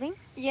trouble deciding?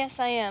 Yes,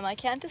 I am. I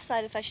can't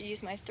decide if I should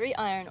use my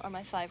 3-iron or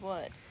my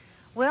 5-wood.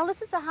 Well,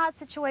 this is a hard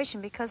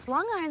situation because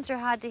long irons are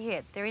hard to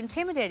hit. They're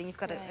intimidating. You've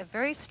got a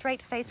very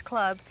straight-faced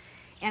club,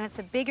 and it's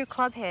a bigger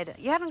club head.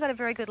 You haven't got a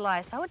very good lie,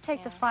 so I would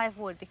take the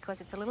 5-wood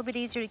because it's a little bit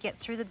easier to get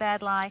through the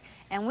bad lie,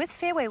 and with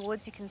fairway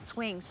woods you can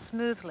swing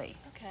smoothly.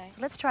 Okay. So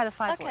let's try the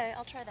 5-wood. Okay,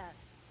 I'll try that.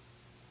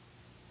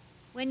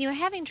 When you're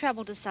having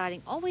trouble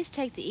deciding, always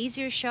take the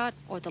easier shot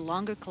or the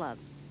longer club.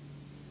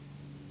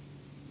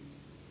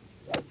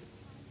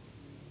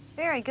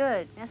 Very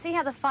good. Now see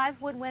how the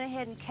 5-wood went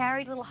ahead and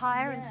carried a little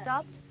higher and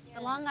stopped? Yes.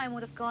 The long iron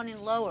would have gone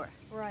in lower.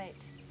 Right.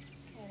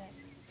 Okay.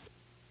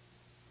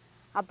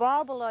 A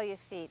ball below your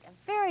feet, a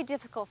very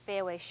difficult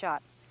fairway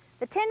shot.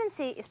 The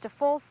tendency is to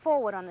fall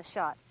forward on the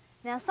shot.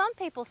 Now some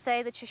people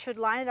say that you should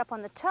line it up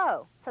on the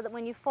toe so that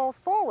when you fall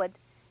forward,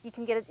 you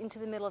can get it into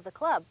the middle of the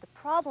club. The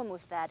problem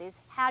with that is,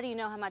 how do you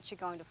know how much you're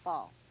going to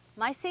fall?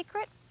 My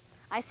secret?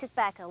 I sit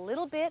back a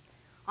little bit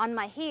on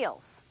my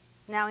heels.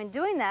 Now in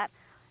doing that,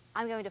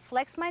 I'm going to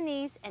flex my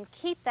knees and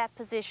keep that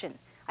position.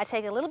 I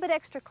take a little bit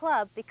extra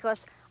club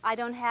because I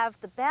don't have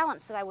the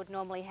balance that I would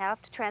normally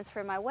have to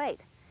transfer my weight.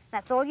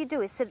 That's all you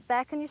do is sit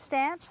back in your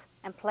stance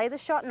and play the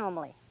shot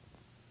normally.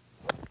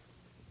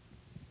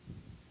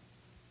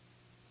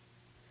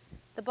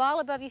 The ball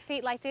above your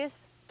feet like this,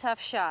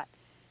 tough shot.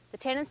 The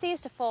tendency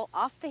is to fall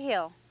off the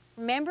hill.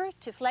 Remember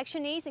to flex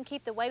your knees and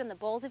keep the weight on the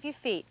balls of your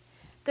feet.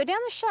 Go down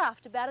the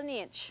shaft about an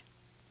inch.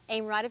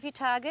 Aim right of your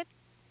target.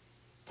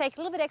 Take a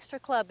little bit extra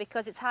club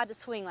because it's hard to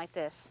swing like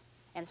this.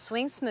 And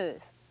swing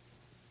smooth.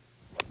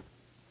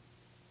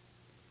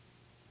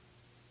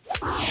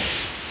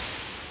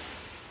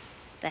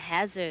 The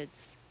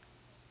hazards.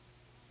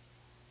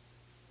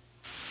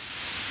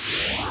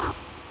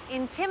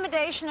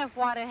 Intimidation of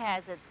water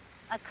hazards,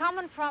 a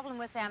common problem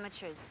with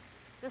amateurs.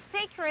 The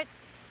secret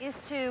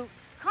is to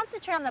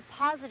concentrate on the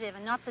positive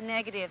and not the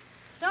negative.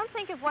 Don't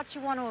think of what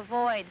you want to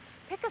avoid.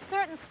 Pick a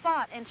certain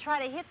spot and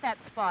try to hit that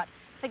spot.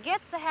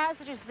 Forget the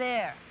hazard is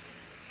there.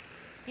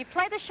 You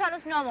play the shot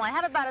as normal. I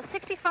have about a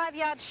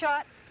 65-yard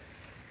shot.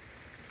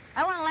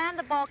 I want to land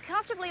the ball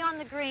comfortably on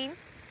the green.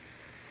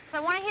 So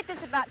I want to hit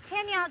this about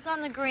 10 yards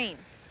on the green.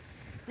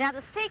 Now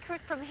the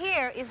secret from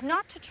here is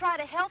not to try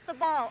to help the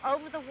ball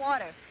over the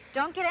water.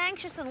 Don't get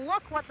anxious and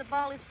look what the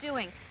ball is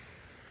doing.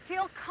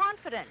 Feel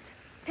confident.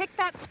 Pick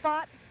that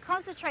spot,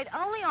 concentrate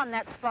only on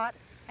that spot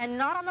and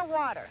not on the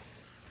water.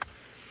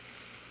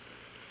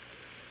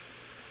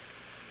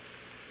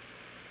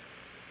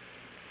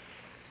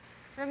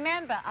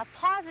 Remember, a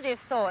positive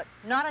thought,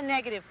 not a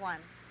negative one.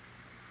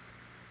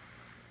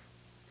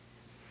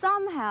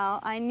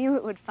 Somehow, I knew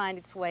it would find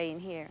its way in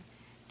here.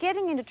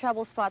 Getting into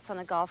trouble spots on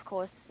a golf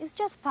course is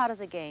just part of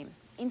the game.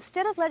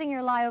 Instead of letting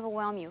your lie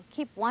overwhelm you,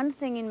 keep one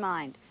thing in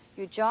mind.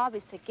 Your job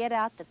is to get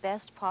out the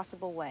best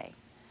possible way.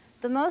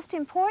 The most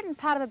important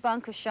part of a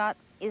bunker shot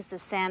is the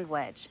sand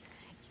wedge.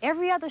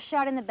 Every other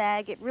shot in the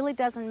bag, it really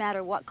doesn't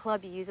matter what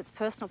club you use, it's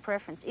personal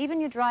preference, even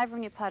your driver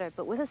and your putter.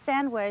 But with a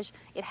sand wedge,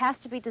 it has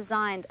to be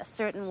designed a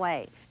certain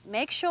way.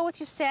 Make sure with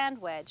your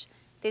sand wedge,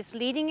 this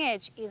leading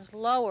edge is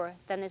lower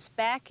than this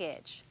back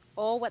edge,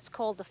 or what's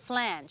called the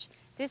flange.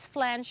 This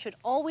flange should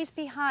always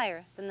be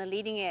higher than the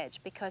leading edge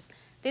because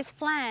this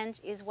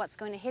flange is what's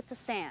going to hit the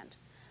sand.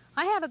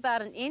 I have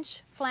about an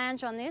inch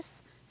flange on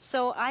this,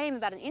 so I am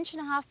about 1.5 inches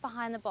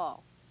behind the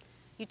ball.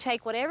 You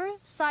take whatever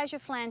size your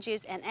flange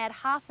is and add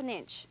 1/2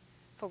 inch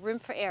for room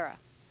for error.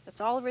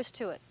 That's all there is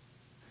to it.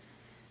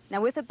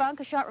 Now with a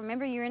bunker shot,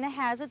 remember you're in a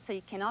hazard, so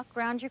you cannot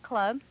ground your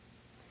club.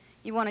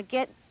 You want to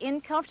get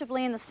in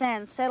comfortably in the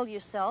sand, settle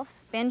yourself,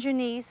 bend your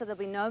knees so there'll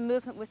be no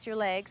movement with your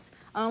legs,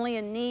 only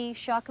a knee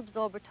shock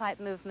absorber type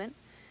movement.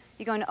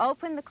 You're going to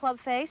open the club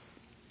face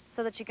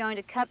so that you're going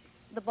to cut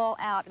the ball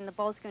out and the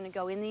ball's going to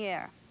go in the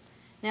air.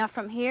 Now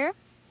from here,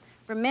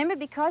 remember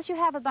because you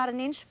have about 1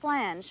 inch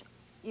flange,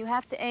 you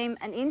have to aim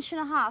 1.5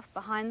 inches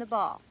behind the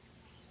ball.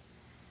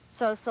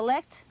 So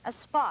select a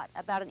spot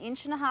about 1.5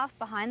 inches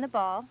behind the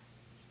ball.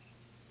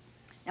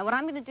 Now what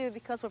I'm going to do,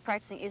 because we're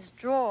practicing, is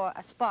draw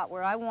a spot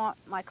where I want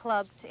my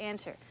club to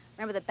enter.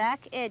 Remember, the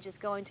back edge is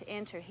going to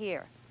enter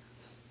here.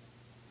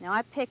 Now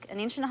I pick 1.5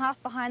 inches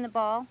behind the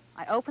ball,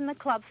 I open the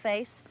club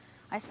face,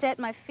 I set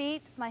my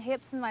feet, my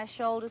hips, and my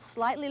shoulders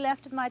slightly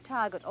left of my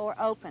target, or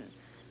open,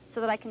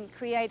 so that I can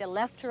create a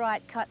left to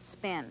right cut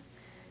spin.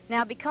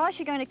 Now because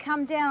you're going to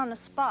come down on a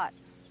spot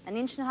 1.5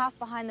 inches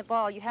behind the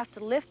ball, you have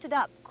to lift it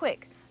up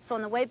quick. So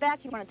on the way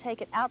back, you want to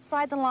take it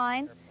outside the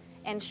line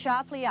and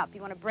sharply up.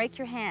 You want to break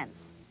your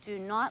hands. Do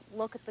not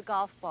look at the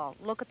golf ball.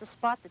 Look at the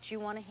spot that you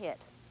want to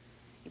hit.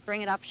 You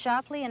bring it up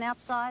sharply and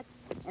outside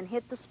and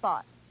hit the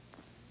spot.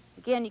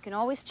 Again, you can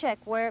always check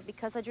where,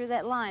 because I drew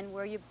that line,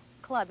 where your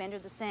club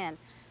entered the sand.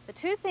 The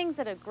two things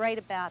that are great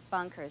about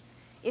bunkers,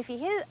 if you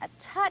hit it a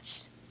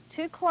touch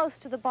too close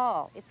to the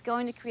ball, it's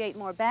going to create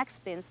more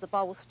backspin, so the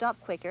ball will stop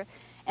quicker.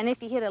 And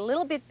if you hit a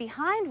little bit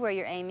behind where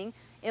you're aiming,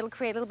 it'll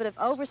create a little bit of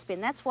overspin.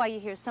 That's why you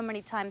hear so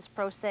many times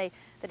pros say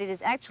that it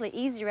is actually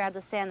easier out of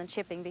the sand than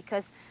chipping,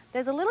 because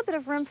there's a little bit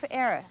of room for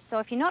error. So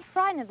if you're not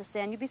frightened of the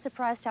sand, you'd be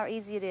surprised how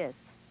easy it is.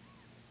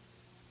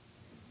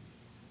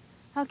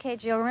 Okay,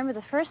 Jill, remember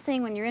the first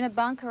thing when you're in a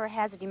bunker or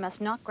hazard, you must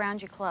not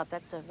ground your club.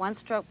 That's a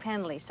one-stroke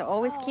penalty, so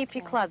always keep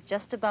your club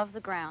just above the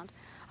ground.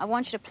 I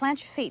want you to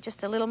plant your feet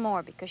just a little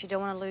more because you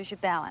don't want to lose your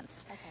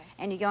balance. Okay.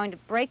 And you're going to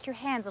break your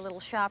hands a little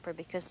sharper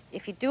because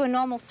if you do a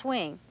normal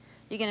swing,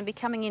 you're going to be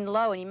coming in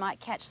low and you might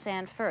catch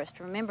sand first.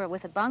 Remember,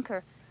 with a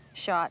bunker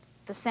shot,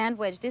 the sand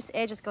wedge, this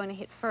edge is going to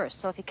hit first.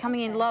 So if you're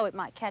coming in low, it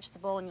might catch the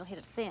ball and you'll hit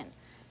it thin.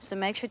 So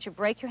make sure that you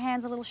break your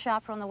hands a little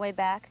sharper on the way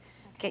back,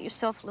 get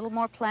yourself a little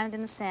more planted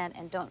in the sand,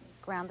 and don't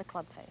ground the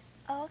club face.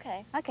 Oh,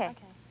 okay. Okay. Okay.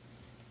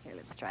 Here,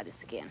 let's try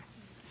this again.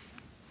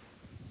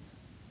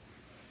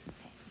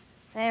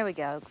 There we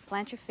go.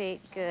 Plant your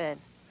feet. Good.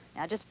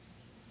 Now just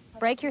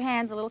break your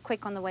hands a little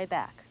quick on the way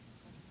back.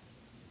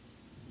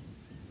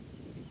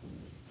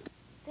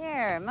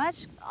 There,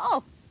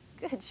 oh,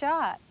 good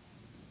shot.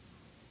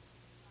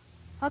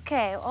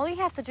 Okay, all you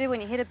have to do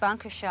when you hit a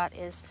bunker shot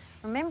is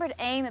remember to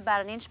aim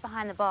about 1 inch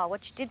behind the ball.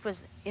 What you did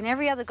was, in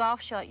every other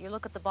golf shot, you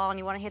look at the ball and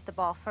you want to hit the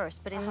ball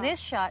first. But in this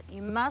shot,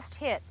 you must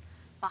hit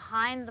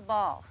behind the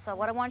ball. So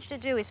what I want you to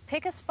do is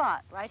pick a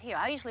spot right here.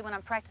 I usually, when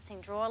I'm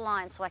practicing, draw a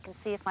line so I can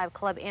see if my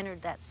club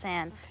entered that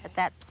sand at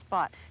that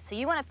spot. So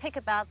you want to pick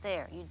about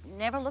there. You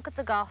never look at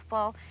the golf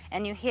ball,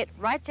 and you hit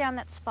right down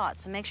that spot.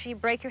 So make sure you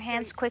break your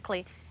hands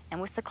quickly,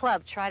 and with the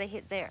club, try to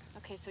hit there.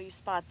 Okay, so you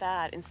spot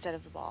that instead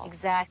of the ball.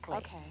 Exactly.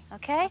 Okay.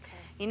 Okay?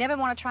 You never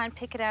want to try and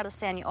pick it out of the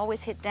sand. You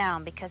always hit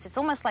down because it's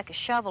almost like a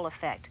shovel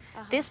effect.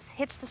 This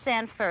hits the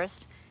sand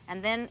first,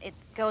 and then it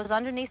goes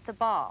underneath the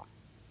ball.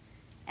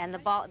 And the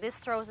ball, this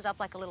throws it up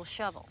like a little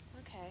shovel.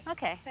 Okay.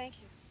 Okay. Thank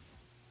you.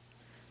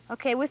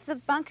 Okay, with the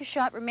bunker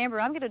shot, remember,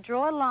 I'm going to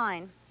draw a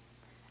line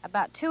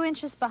about 2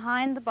 inches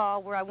behind the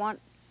ball where I want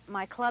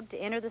my club to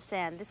enter the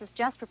sand. This is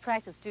just for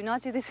practice. Do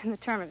not do this in the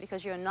tournament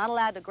because you're not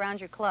allowed to ground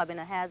your club in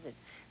a hazard.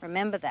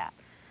 Remember that.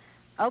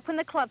 Open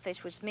the club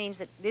face, which means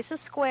that this is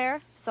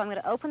square, so I'm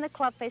going to open the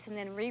club face and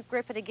then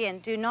re-grip it again.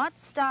 Do not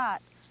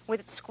start with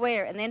it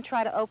square and then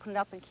try to open it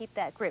up and keep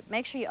that grip.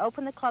 Make sure you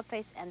open the club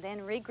face and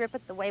then re-grip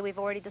it the way we've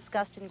already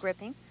discussed in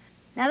gripping.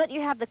 Now that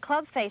you have the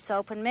club face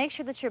open, make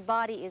sure that your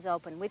body is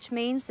open, which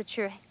means that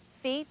your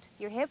feet,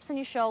 your hips, and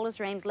your shoulders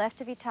are aimed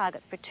left of your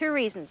target for 2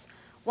 reasons.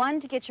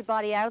 1, to get your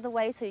body out of the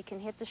way so you can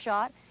hit the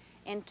shot,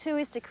 and 2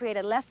 is to create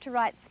a left to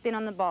right spin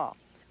on the ball.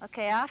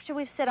 Okay, after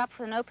we've set up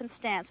for an open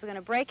stance, we're going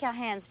to break our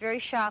hands very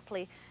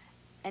sharply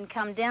and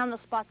come down the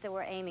spot that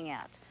we're aiming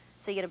at.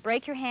 So you're going to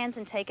break your hands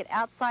and take it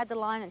outside the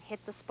line and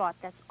hit the spot.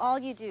 That's all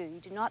you do. You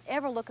do not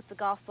ever look at the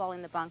golf ball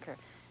in the bunker.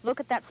 Look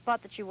at that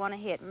spot that you want to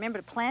hit. Remember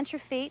to plant your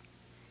feet.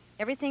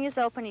 Everything is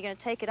open. You're going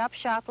to take it up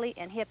sharply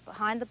and hit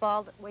behind the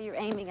ball where you're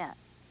aiming at.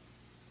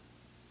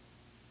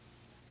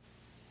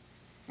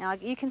 Now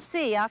you can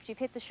see after you've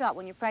hit the shot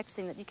when you're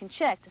practicing that you can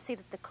check to see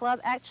that the club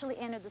actually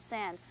entered the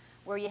sand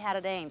where you had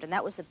it aimed, and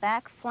that was the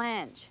back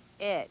flange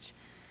edge.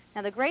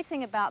 Now, the great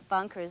thing about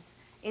bunkers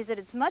is that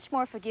it's much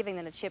more forgiving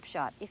than a chip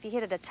shot. If you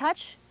hit it a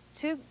touch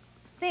too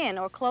thin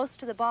or close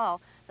to the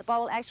ball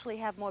will actually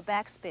have more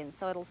backspin,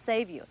 so it'll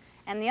save you.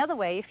 And the other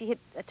way, if you hit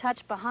a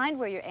touch behind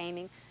where you're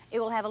aiming, it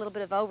will have a little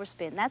bit of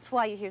overspin. That's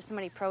why you hear so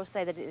many pros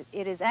say that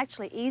it is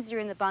actually easier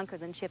in the bunker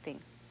than chipping.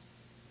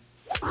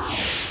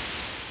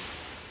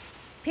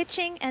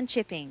 Pitching and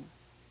chipping.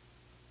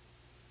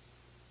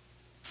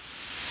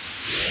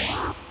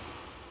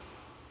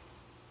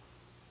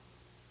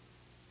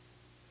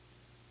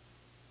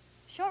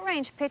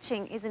 Short-range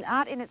pitching is an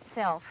art in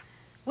itself.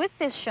 With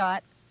this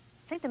shot,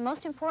 I think the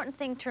most important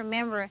thing to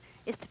remember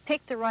is to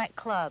pick the right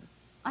club.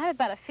 I have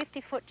about a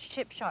 50-foot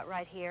chip shot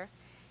right here.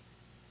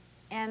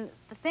 And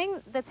the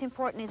thing that's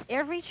important is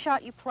every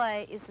shot you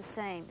play is the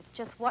same. It's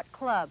just what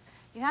club.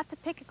 You have to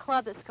pick a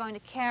club that's going to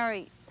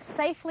carry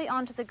safely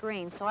onto the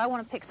green. So I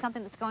want to pick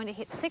something that's going to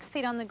hit 6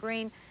 feet on the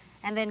green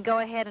and then go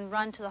ahead and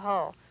run to the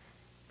hole.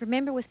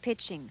 Remember with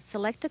pitching,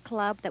 select a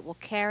club that will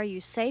carry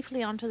you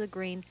safely onto the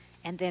green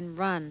and then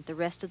run the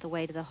rest of the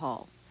way to the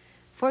hole.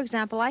 For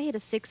example, I hit a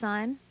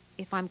 6-iron.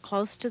 If I'm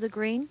close to the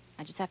green,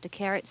 I just have to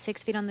carry it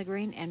 6 feet on the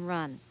green and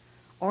run.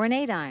 Or an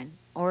 8-iron,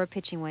 or a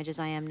pitching wedge as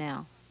I am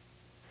now.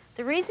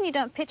 The reason you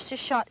don't pitch the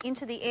shot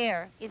into the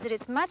air is that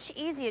it's much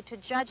easier to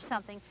judge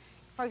something.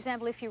 For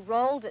example, if you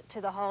rolled it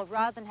to the hole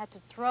rather than have to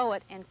throw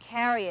it and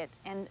carry it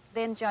and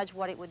then judge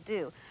what it would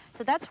do.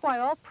 So that's why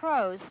all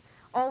pros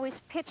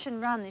always pitch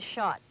and run this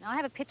shot. Now I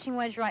have a pitching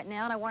wedge right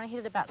now and I want to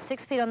hit it about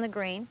 6 feet on the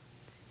green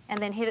and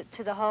then hit it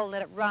to the hole,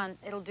 let it run.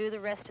 It'll do the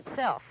rest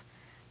itself.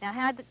 Now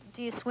how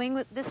do you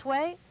swing this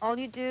way? All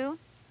you do,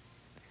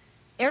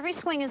 every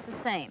swing is the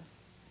same.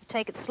 You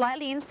take it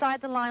slightly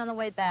inside the line on the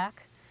way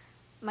back.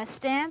 My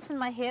stance and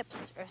my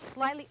hips are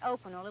slightly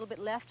open or a little bit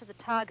left of the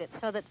target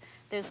so that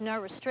there's no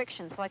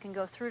restriction so I can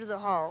go through to the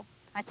hole.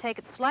 I take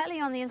it slightly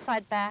on the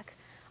inside back.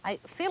 I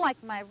feel like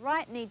my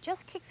right knee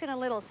just kicks in a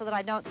little so that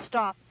I don't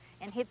stop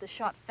and hit the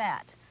shot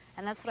fat.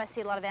 And that's what I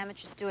see a lot of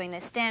amateurs doing. They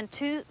stand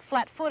too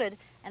flat-footed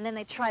and then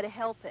they try to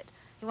help it.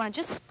 You want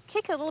to just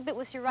kick it a little bit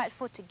with your right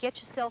foot to get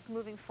yourself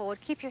moving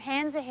forward. Keep your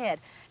hands ahead.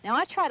 Now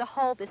I try to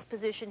hold this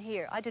position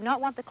here. I do not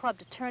want the club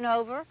to turn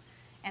over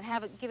and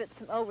give it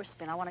some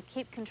overspin. I want to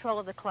keep control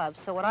of the club.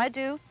 So what I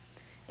do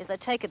is I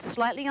take it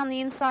slightly on the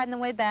inside and the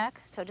way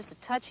back, so just a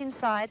touch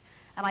inside,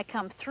 and I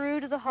come through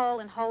to the hole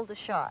and hold the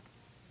shot.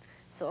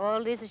 So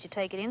all it is you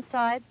take it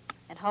inside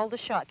and hold the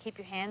shot. Keep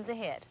your hands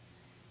ahead.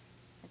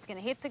 It's going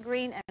to hit the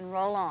green and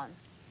roll on.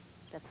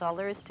 That's all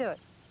there is to it.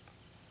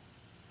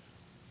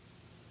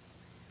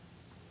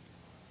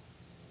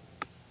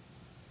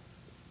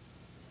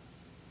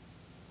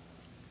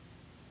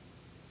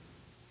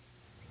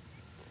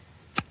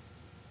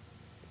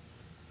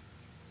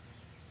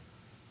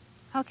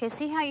 Okay,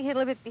 see how you hit a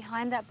little bit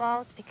behind that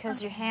ball? It's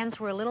because your hands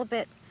were a little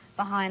bit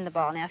behind the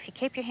ball. Now, if you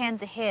keep your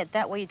hands ahead,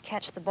 that way you'd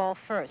catch the ball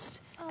first,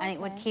 and it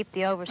would keep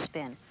the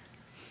overspin.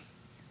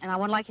 And I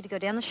would like you to go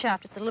down the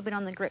shaft just a little bit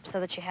on the grip so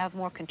that you have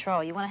more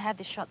control. You want to have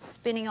the shot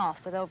spinning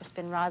off with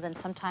overspin rather than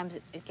sometimes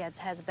it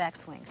has a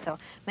backswing. So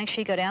make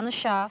sure you go down the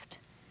shaft,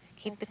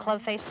 keep the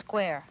club face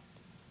square.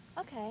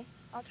 Okay,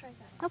 I'll try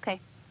that. Okay.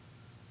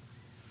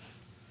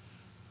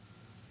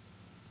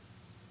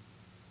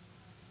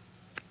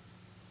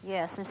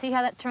 Yes, and see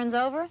how that turns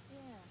over? Yeah.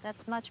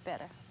 That's much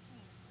better.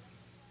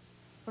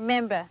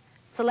 Remember,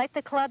 select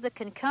the club that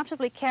can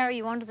comfortably carry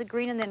you onto the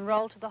green and then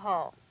roll to the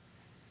hole.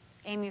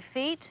 Aim your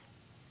feet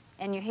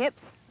and your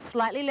hips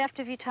slightly left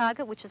of your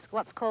target, which is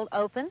what's called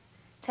open.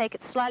 Take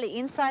it slightly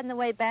inside and the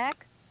way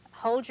back.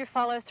 Hold your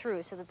follow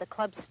through so that the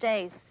club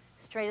stays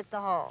straight at the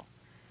hole.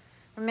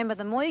 Remember,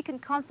 the more you can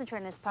concentrate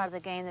on this part of the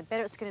game, the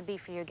better it's going to be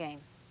for your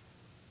game.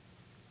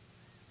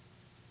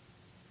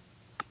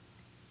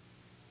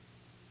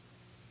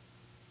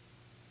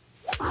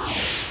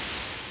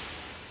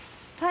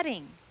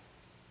 Putting.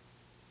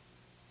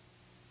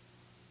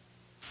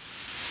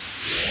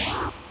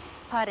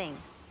 Putting,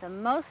 the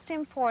most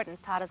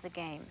important part of the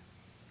game.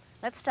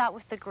 Let's start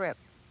with the grip.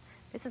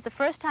 This is the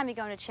first time you're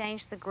going to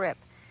change the grip.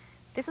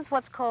 This is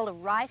what's called a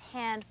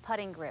right-hand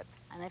putting grip.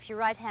 And if you're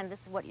right-handed,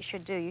 this is what you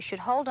should do. You should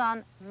hold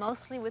on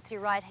mostly with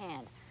your right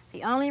hand.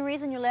 The only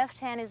reason your left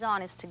hand is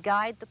on is to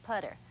guide the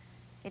putter.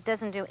 It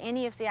doesn't do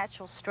any of the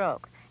actual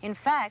stroke. In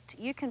fact,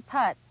 you can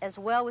putt as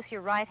well with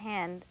your right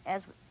hand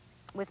as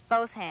with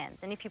both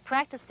hands. And if you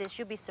practice this,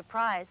 you'll be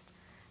surprised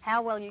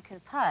how well you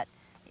can putt.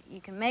 You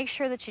can make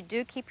sure that you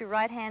do keep your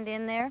right hand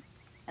in there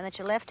and that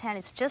your left hand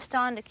is just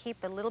on to keep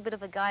a little bit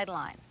of a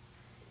guideline.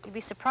 You'll be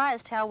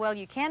surprised how well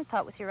you can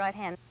putt with your right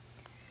hand.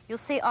 You'll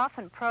see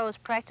often pros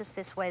practice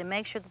this way to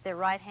make sure that their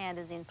right hand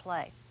is in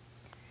play.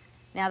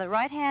 Now the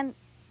right hand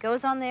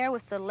goes on there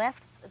with the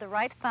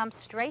right thumb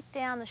straight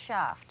down the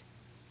shaft.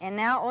 And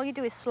now all you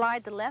do is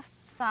slide the left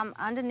thumb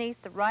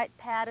underneath the right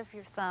pad of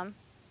your thumb.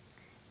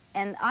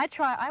 And I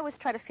always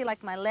try to feel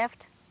like my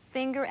left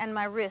finger and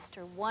my wrist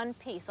are one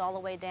piece all the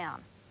way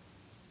down.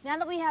 Now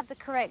that we have the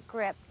correct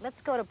grip,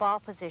 let's go to ball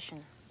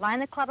position. Line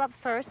the club up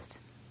first.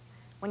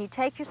 When you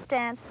take your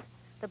stance,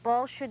 the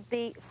ball should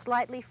be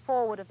slightly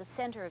forward of the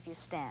center of your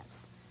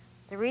stance.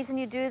 The reason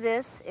you do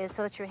this is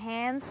so that your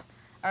hands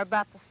are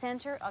about the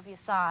center of your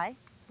thigh,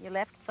 your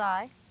left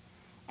thigh,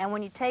 and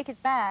when you take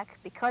it back,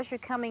 because you're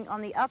coming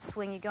on the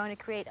upswing, you're going to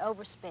create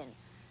overspin.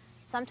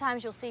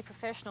 Sometimes you'll see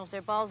professionals,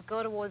 their balls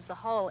go towards the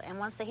hole, and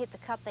once they hit the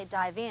cup, they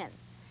dive in.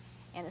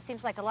 And it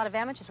seems like a lot of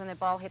amateurs, when their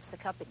ball hits the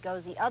cup, it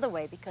goes the other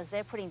way because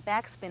they're putting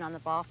backspin on the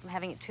ball from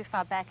having it too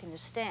far back in their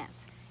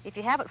stance. If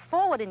you have it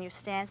forward in your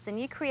stance, then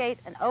you create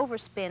an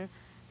overspin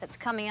that's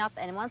coming up,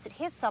 and once it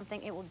hits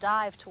something, it will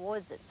dive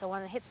towards it. So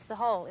when it hits the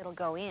hole, it'll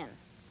go in,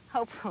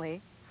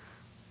 hopefully.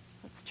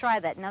 Let's try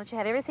that. Now that you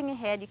have everything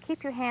ahead, you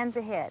keep your hands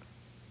ahead.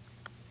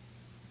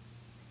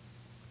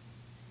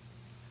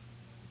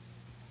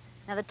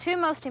 Now the two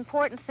most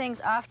important things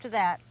after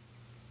that,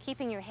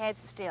 keeping your head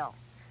still.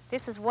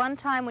 This is one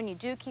time when you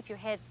do keep your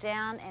head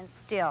down and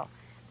still,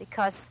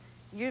 because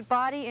your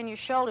body and your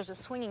shoulders are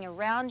swinging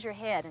around your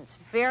head, and it's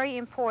very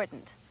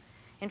important.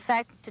 In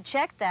fact, to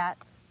check that,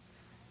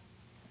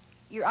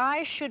 your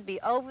eyes should be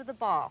over the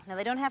ball. Now,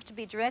 they don't have to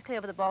be directly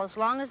over the ball as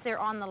long as they're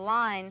on the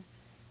line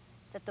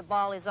that the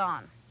ball is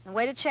on. The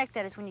way to check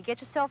that is when you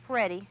get yourself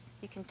ready,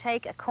 you can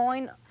take a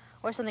coin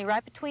or something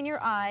right between your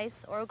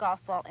eyes or a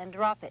golf ball and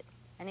drop it,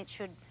 and it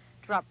should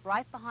drop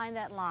right behind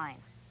that line.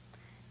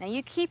 Now,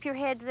 you keep your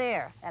head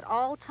there at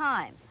all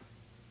times,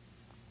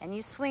 and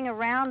you swing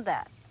around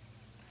that.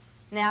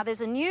 Now, there's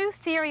a new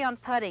theory on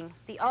putting.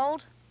 The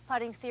old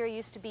putting theory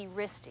used to be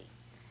wristy,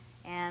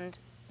 and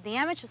the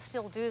amateurs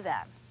still do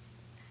that.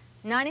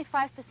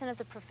 95% of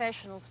the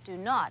professionals do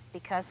not,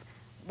 because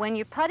when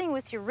you're putting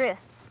with your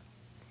wrists,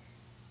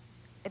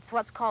 it's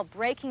what's called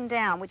breaking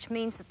down, which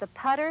means that the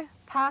putter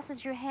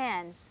passes your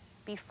hands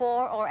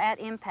before or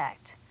at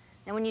impact.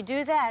 And when you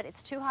do that,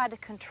 it's too hard to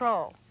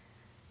control.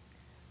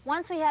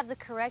 Once we have the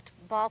correct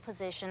ball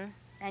position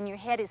and your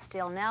head is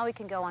still, now we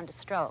can go on to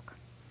stroke.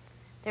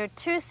 There are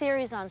two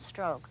theories on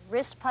stroke,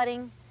 wrist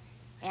putting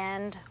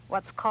and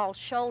what's called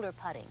shoulder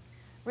putting.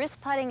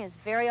 Wrist putting is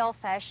very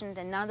old-fashioned,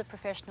 and none of the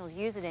professionals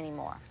use it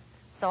anymore.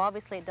 So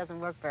obviously it doesn't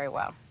work very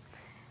well.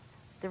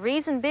 The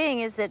reason being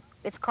is that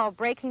it's called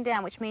breaking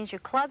down, which means your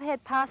club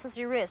head passes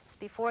your wrists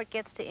before it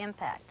gets to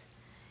impact.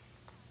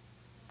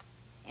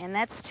 And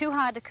that's too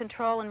hard to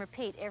control and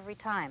repeat every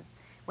time.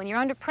 When you're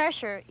under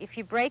pressure, if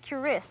you break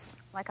your wrists,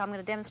 like I'm going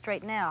to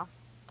demonstrate now,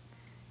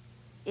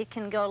 it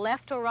can go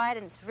left or right,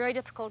 and it's very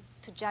difficult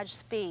to judge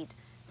speed.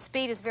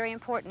 Speed is very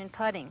important in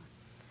putting.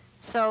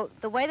 So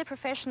the way the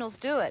professionals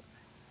do it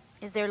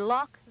is they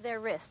lock their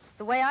wrists.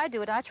 The way I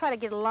do it, I try to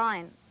get a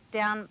line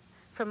down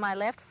from my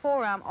left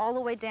forearm all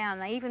the way down,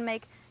 and I even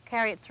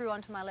carry it through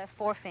onto my left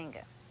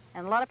forefinger.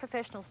 And a lot of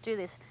professionals do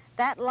this.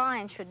 That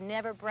line should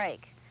never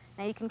break.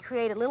 Now you can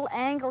create a little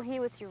angle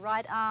here with your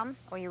right arm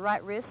or your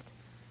right wrist,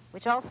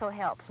 which also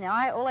helps.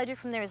 Now all I do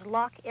from there is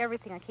lock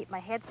everything. I keep my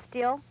head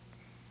still,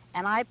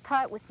 and I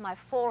putt with my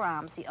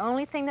forearms. The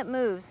only thing that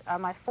moves are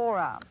my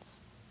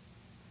forearms.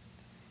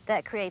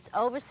 That creates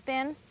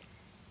overspin,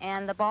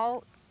 and the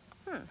ball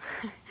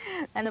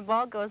and the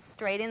ball goes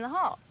straight in the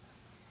hole.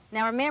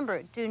 Now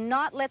remember, do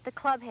not let the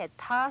club head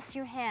pass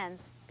your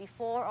hands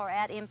before or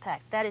at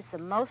impact. That is the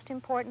most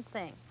important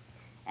thing.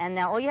 And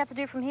now all you have to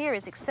do from here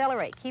is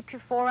accelerate. Keep your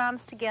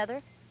forearms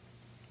together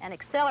and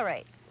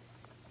accelerate.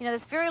 You know,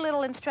 there's very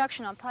little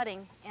instruction on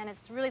putting, and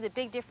it's really the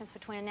big difference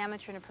between an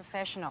amateur and a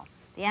professional.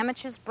 The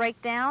amateurs break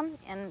down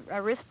and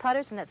are wrist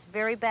putters, and that's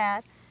very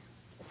bad,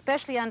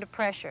 especially under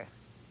pressure.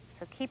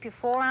 So keep your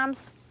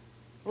forearms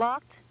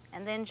locked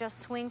and then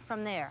just swing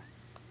from there.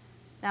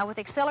 Now with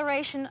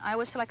acceleration, I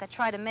always feel like I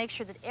try to make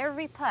sure that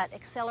every putt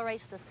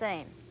accelerates the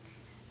same.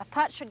 A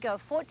putt should go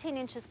 14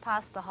 inches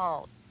past the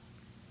hole.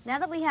 Now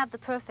that we have the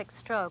perfect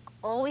stroke,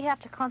 all we have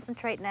to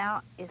concentrate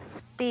now is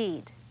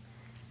speed.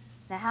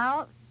 Now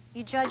how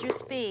you judge your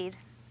speed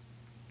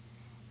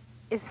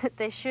is that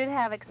they should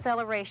have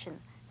acceleration.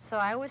 So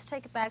I always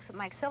take it back so that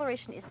my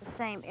acceleration is the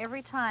same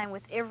every time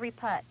with every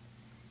putt.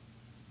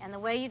 And the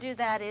way you do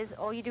that is,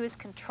 all you do is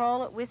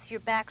control it with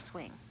your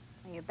backswing,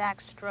 or your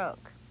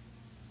backstroke.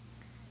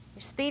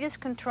 Your speed is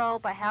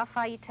controlled by how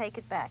far you take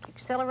it back. Your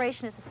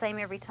acceleration is the same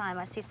every time.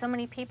 I see so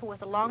many people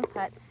with a long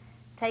putt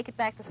take it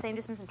back the same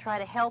distance and try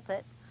to help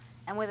it,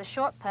 and with a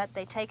short putt,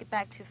 they take it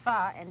back too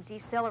far and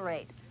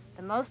decelerate.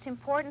 The most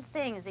important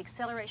thing is the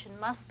acceleration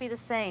must be the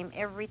same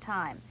every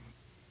time.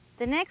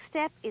 The next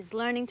step is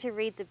learning to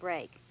read the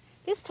break.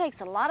 This takes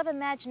a lot of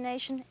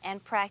imagination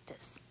and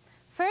practice.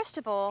 First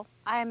of all,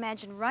 I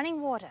imagine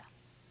running water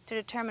to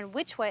determine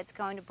which way it's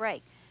going to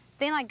break.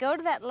 Then I go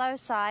to that low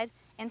side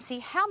and see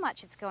how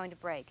much it's going to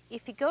break.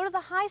 If you go to the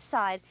high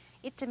side,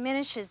 it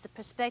diminishes the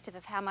perspective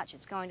of how much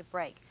it's going to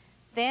break.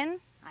 Then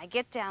I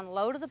get down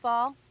low to the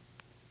ball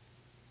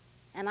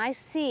and I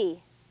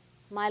see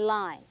my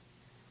line.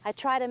 I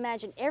try to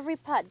imagine every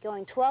putt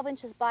going 12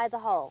 inches by the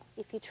hole.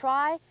 If you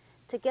try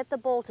to get the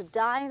ball to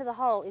die into the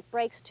hole, it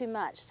breaks too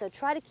much. So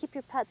try to keep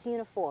your putts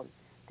uniform.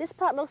 This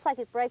putt looks like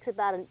it breaks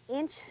about 1.5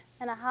 inches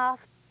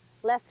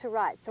left to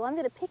right. So I'm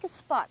going to pick a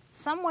spot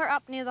somewhere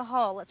up near the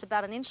hole that's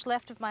about 1 inch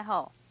left of my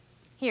hole.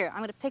 Here, I'm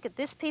going to pick at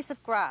this piece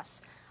of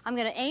grass. I'm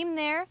going to aim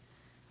there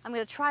I'm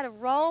going to try to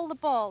roll the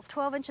ball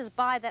 12 inches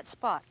by that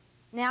spot.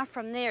 Now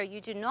from there, you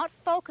do not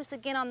focus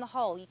again on the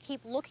hole. You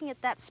keep looking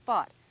at that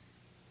spot.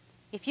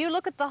 If you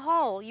look at the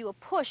hole, you will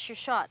push your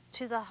shot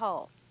to the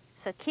hole.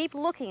 So keep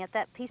looking at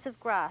that piece of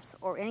grass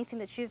or anything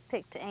that you've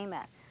picked to aim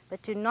at,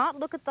 but do not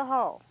look at the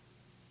hole.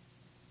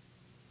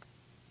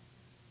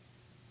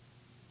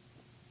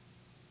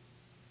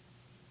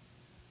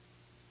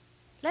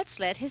 Let's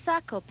let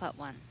Hisako putt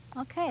one.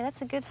 Okay,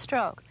 that's a good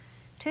stroke.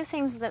 Two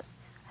things that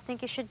I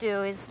think you should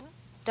do is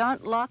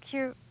don't lock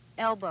your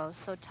elbows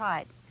so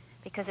tight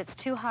because it's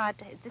too hard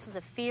to hit. This is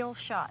a feel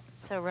shot,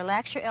 so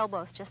relax your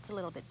elbows just a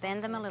little bit,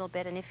 bend them a little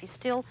bit, and if you're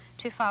still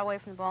too far away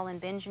from the ball, then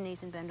bend your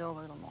knees and bend over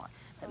a little more.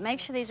 But make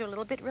sure these are a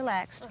little bit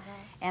relaxed,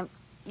 and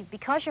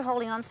because you're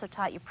holding on so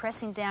tight, you're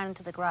pressing down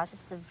into the grass.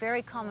 This is a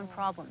very common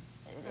problem.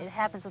 It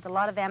happens with a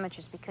lot of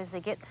amateurs because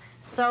they get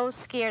so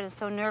scared and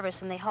so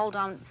nervous and they hold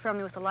on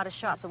firmly with a lot of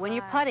shots. But when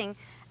you're putting,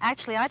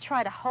 actually I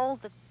try to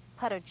hold the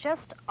putter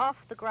just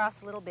off the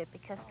grass a little bit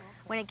because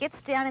when it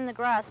gets down in the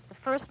grass, the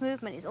first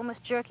movement is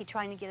almost jerky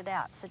trying to get it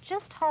out. So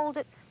just hold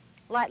it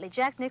lightly.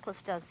 Jack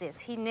Nicklaus does this.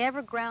 He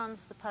never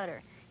grounds the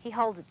putter. He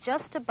holds it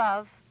just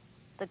above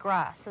the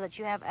grass so that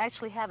you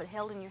actually have it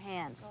held in your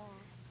hands.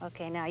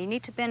 Okay, now you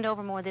need to bend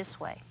over more this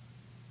way.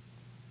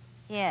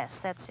 Yes,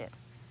 that's it.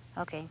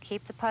 Okay,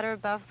 keep the putter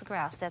above the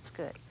grass. That's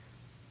good.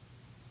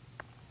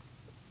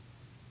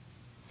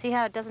 See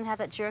how it doesn't have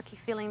that jerky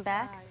feeling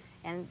back? Right.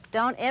 And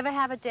don't ever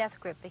have a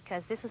death grip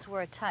because this is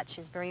where a touch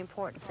is very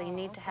important. So you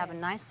need to have a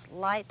nice,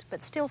 light,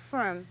 but still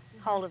firm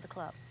hold of the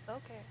club.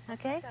 Okay.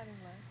 Okay? Keep that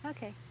in mind.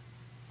 Okay.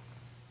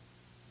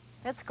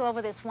 Let's go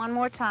over this one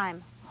more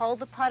time. Hold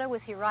the putter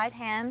with your right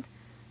hand.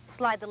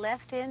 Slide the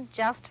left in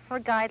just for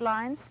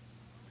guidelines.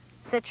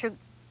 Set your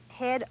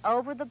head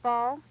over the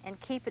ball and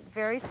keep it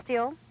very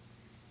still.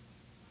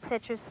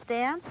 Set your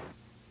stance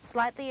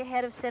slightly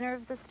ahead of center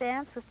of the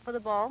stance for the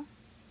ball.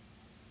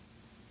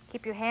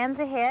 Keep your hands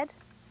ahead.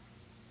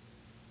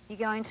 You're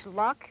going to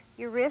lock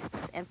your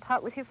wrists and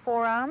putt with your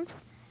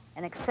forearms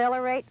and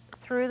accelerate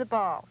through the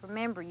ball.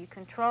 Remember, you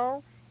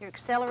control your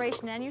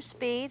acceleration and your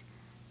speed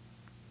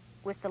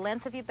with the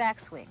length of your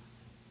backswing.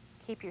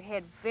 Keep your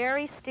head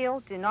very still.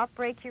 Do not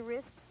break your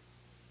wrists.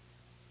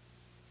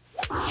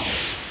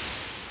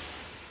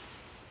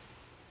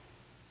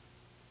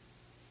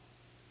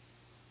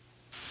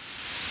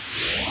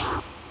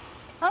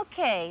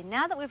 Okay,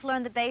 now that we've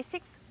learned the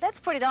basics, let's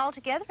put it all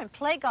together and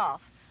play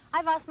golf.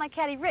 I've asked my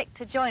caddy Rick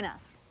to join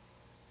us.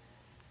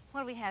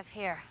 What do we have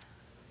here?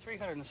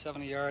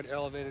 370-yard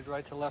elevated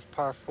right to left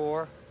par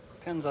 4.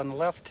 Pins on the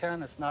left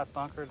 10. It's not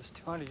bunkered. It's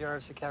 200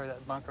 yards to carry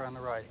that bunker on the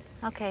right.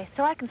 Okay,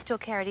 so I can still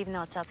carry it even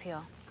though it's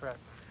uphill. Correct.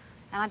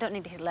 And I don't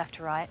need to hit left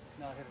to right.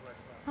 No, hit it right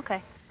to left.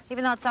 Okay.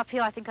 Even though it's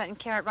uphill, I think I can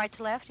carry it right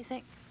to left, you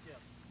think?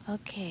 Yeah.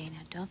 Okay,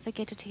 now don't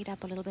forget to tee it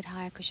up a little bit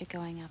higher because you're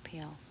going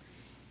uphill.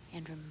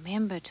 And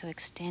remember to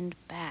extend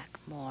back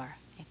more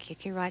and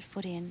kick your right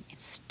foot in and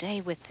stay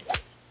with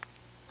it.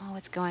 Oh,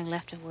 it's going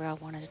left of where I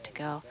wanted it to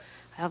go.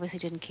 I obviously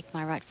didn't kick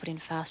my right foot in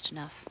fast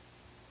enough.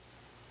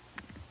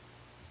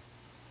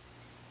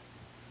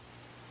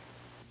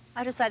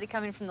 I decided to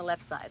come in from the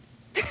left side.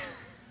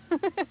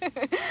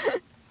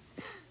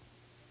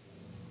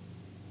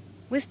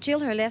 With Jill,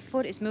 her left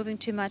foot is moving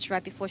too much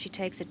right before she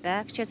takes it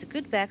back. She has a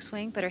good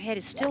backswing, but her head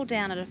is still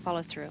down at a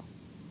follow-through.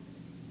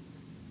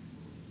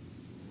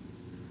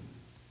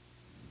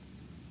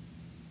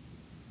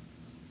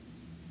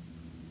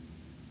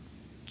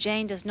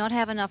 Jane does not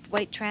have enough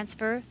weight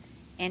transfer,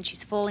 and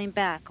she's falling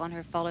back on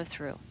her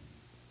follow-through.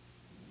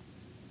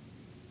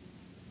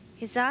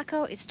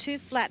 Hisako is too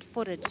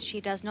flat-footed.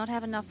 She does not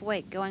have enough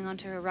weight going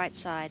onto her right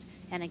side,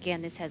 and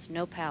again, this has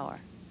no power.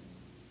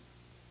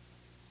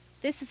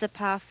 This is a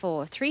par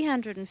 4,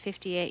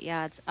 358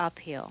 yards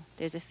uphill.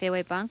 There's a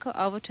fairway bunker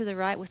over to the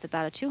right with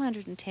about a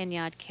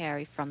 210-yard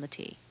carry from the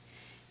tee.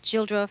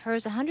 Jill drove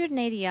hers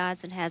 180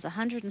 yards and has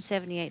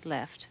 178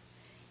 left.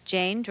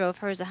 Jane drove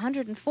hers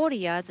 140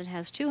 yards and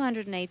has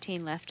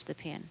 218 left to the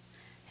pin.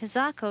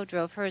 Hisako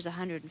drove hers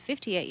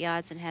 158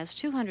 yards and has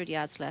 200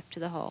 yards left to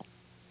the hole.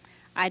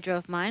 I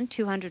drove mine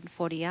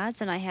 240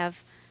 yards and I have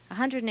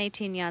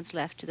 118 yards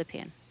left to the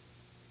pin.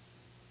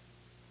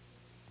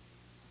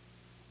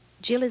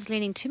 Jill is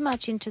leaning too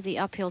much into the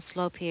uphill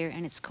slope here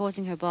and it's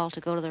causing her ball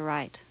to go to the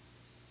right.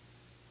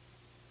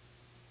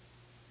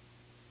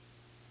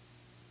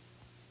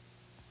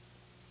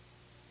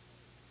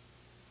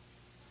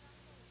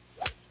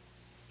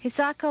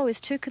 Hisako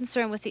is too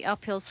concerned with the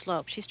uphill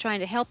slope. She's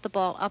trying to help the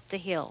ball up the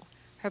hill.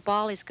 Her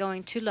ball is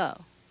going too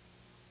low.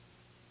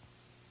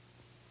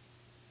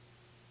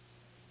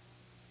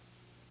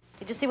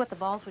 Did you see what the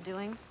balls were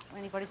doing?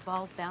 Anybody's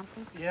balls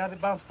bouncing? Yeah, they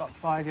bounce about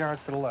 5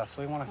 yards to the left,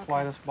 so we want to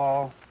fly this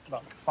ball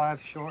about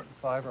 5 short and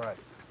 5 right.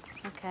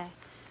 Okay.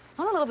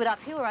 I'm a little bit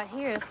uphill right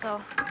here,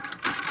 so...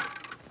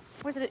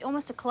 Was it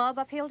almost a club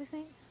uphill, do you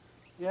think?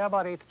 Yeah,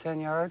 about 8 to 10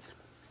 yards.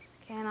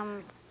 Okay, and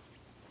I'm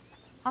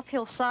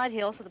uphill side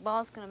hill, so the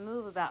ball's going to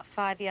move about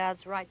 5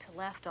 yards right to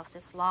left off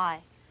this lie.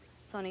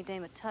 So I need to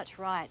aim a touch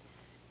right.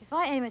 If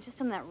I aim it just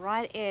on that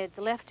right edge,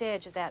 the left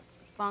edge of that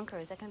bunker.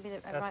 Is that going to be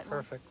the right line? That's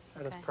perfect.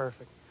 That is Okay.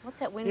 perfect. What's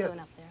that wind Yeah. doing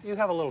up there? You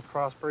have a little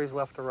cross breeze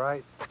left to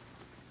right,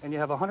 and you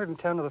have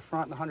 110 to the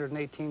front and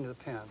 118 to the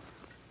pin.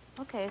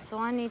 Okay, so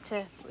I need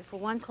to, for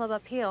one club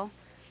uphill,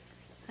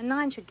 a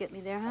 9 should get me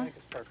there, I huh? think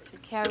it's perfect.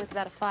 Should carry with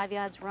about a 5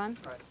 yards run.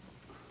 Right.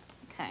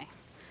 Okay.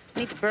 I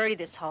need to birdie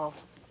this hole.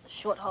 A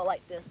short hole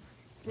like this.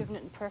 Driven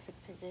it in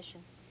perfect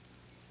position.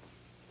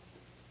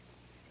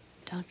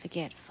 Don't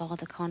forget, follow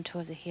the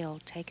contour of the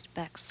hill. Take it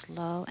back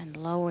slow and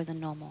lower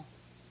than normal.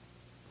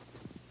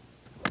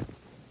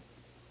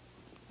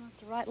 Well,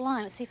 it's the right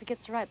line. Let's see if it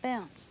gets the right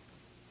bounce.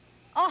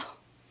 Oh!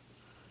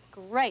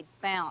 Great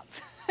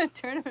bounce.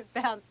 Tournament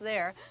bounce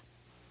there.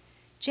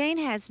 Jane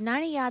has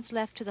 90 yards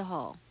left to the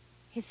hole.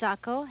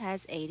 Hisako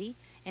has 80,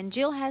 and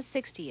Jill has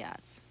 60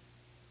 yards.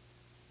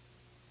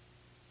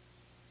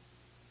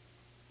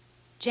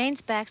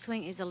 Jane's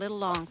backswing is a little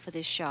long for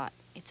this shot.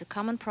 It's a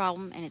common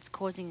problem, and it's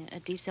causing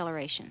a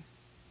deceleration.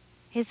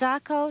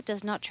 Hisako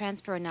does not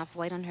transfer enough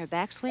weight on her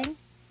backswing,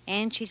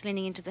 and she's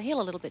leaning into the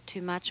hill a little bit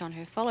too much on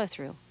her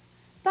follow-through.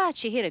 But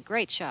she hit a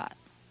great shot.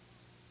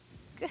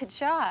 Good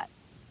shot.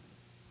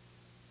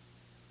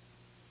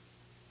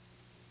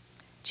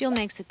 Jill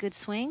makes a good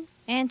swing,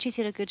 and she's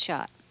hit a good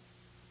shot.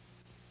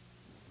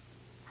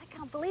 I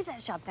can't believe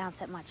that shot bounced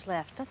that much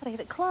left. I thought I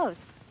hit it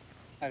close.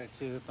 I did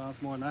too. It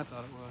bounced more than I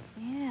thought it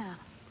would. Yeah.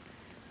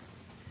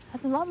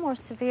 There's a lot more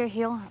severe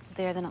hill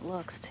there than it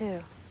looks,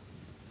 too.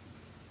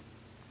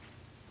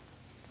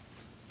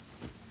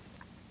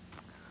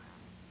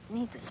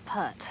 Need this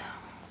putt.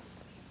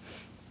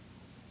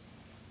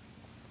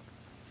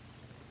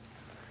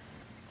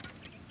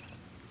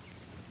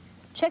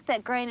 Check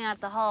that grain out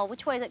at the hole.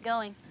 Which way is it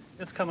going?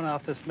 It's coming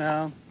off this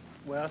mound,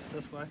 west,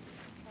 this way.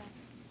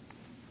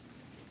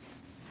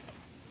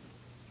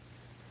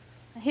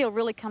 The heel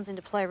really comes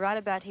into play right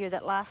about here,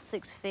 that last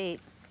 6 feet.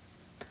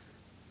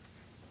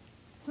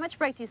 How much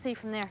break do you see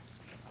from there?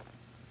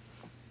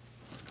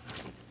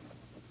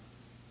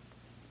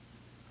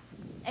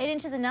 8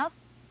 inches enough?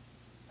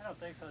 I don't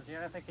think so,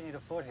 Jan. I think you need a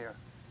foot here.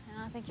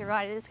 Yeah, I think you're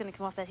right. It is going to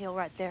come off that hill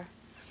right there.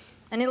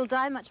 And it'll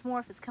die much more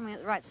if it's coming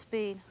at the right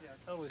speed. Yeah,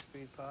 totally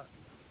speed pot.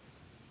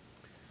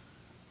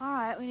 All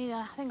right, we need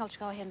I think I'll just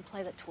go ahead and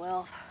play the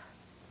 12.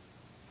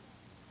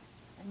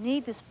 I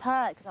need this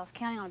putt because I was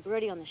counting on a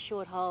birdie on the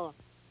short hole.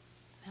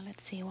 Now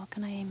let's see, what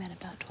can I aim at?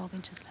 About 12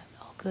 inches left.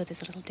 Oh, good,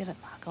 there's a little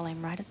divot mark. I'll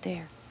aim right at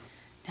there.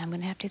 Now I'm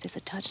going to have to hit this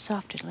a touch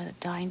softer to let it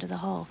die into the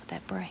hole for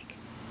that break.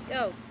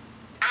 Go.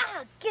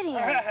 Ah, get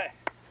here.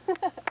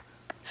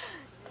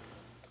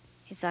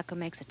 Hisako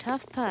makes a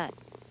tough putt.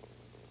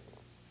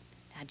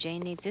 Now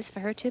Jane needs this for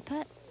her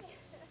 2-putt.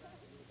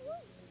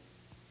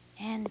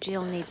 And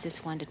Jill needs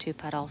this 1 to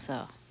 2-putt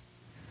also.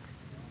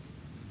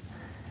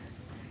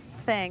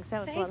 Thanks,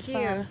 that was a lot of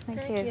fun.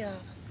 Thank you.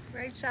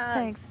 Great shot.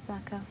 Thanks,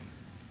 Hisako.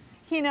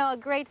 You know, a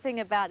great thing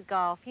about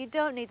golf, you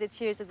don't need the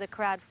cheers of the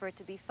crowd for it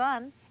to be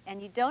fun,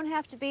 and you don't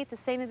have to be at the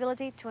same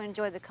ability to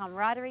enjoy the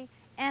camaraderie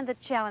and the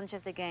challenge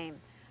of the game.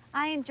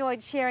 I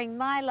enjoyed sharing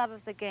my love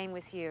of the game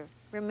with you.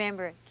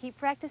 Remember, keep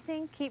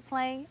practicing, keep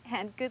playing,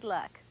 and good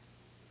luck.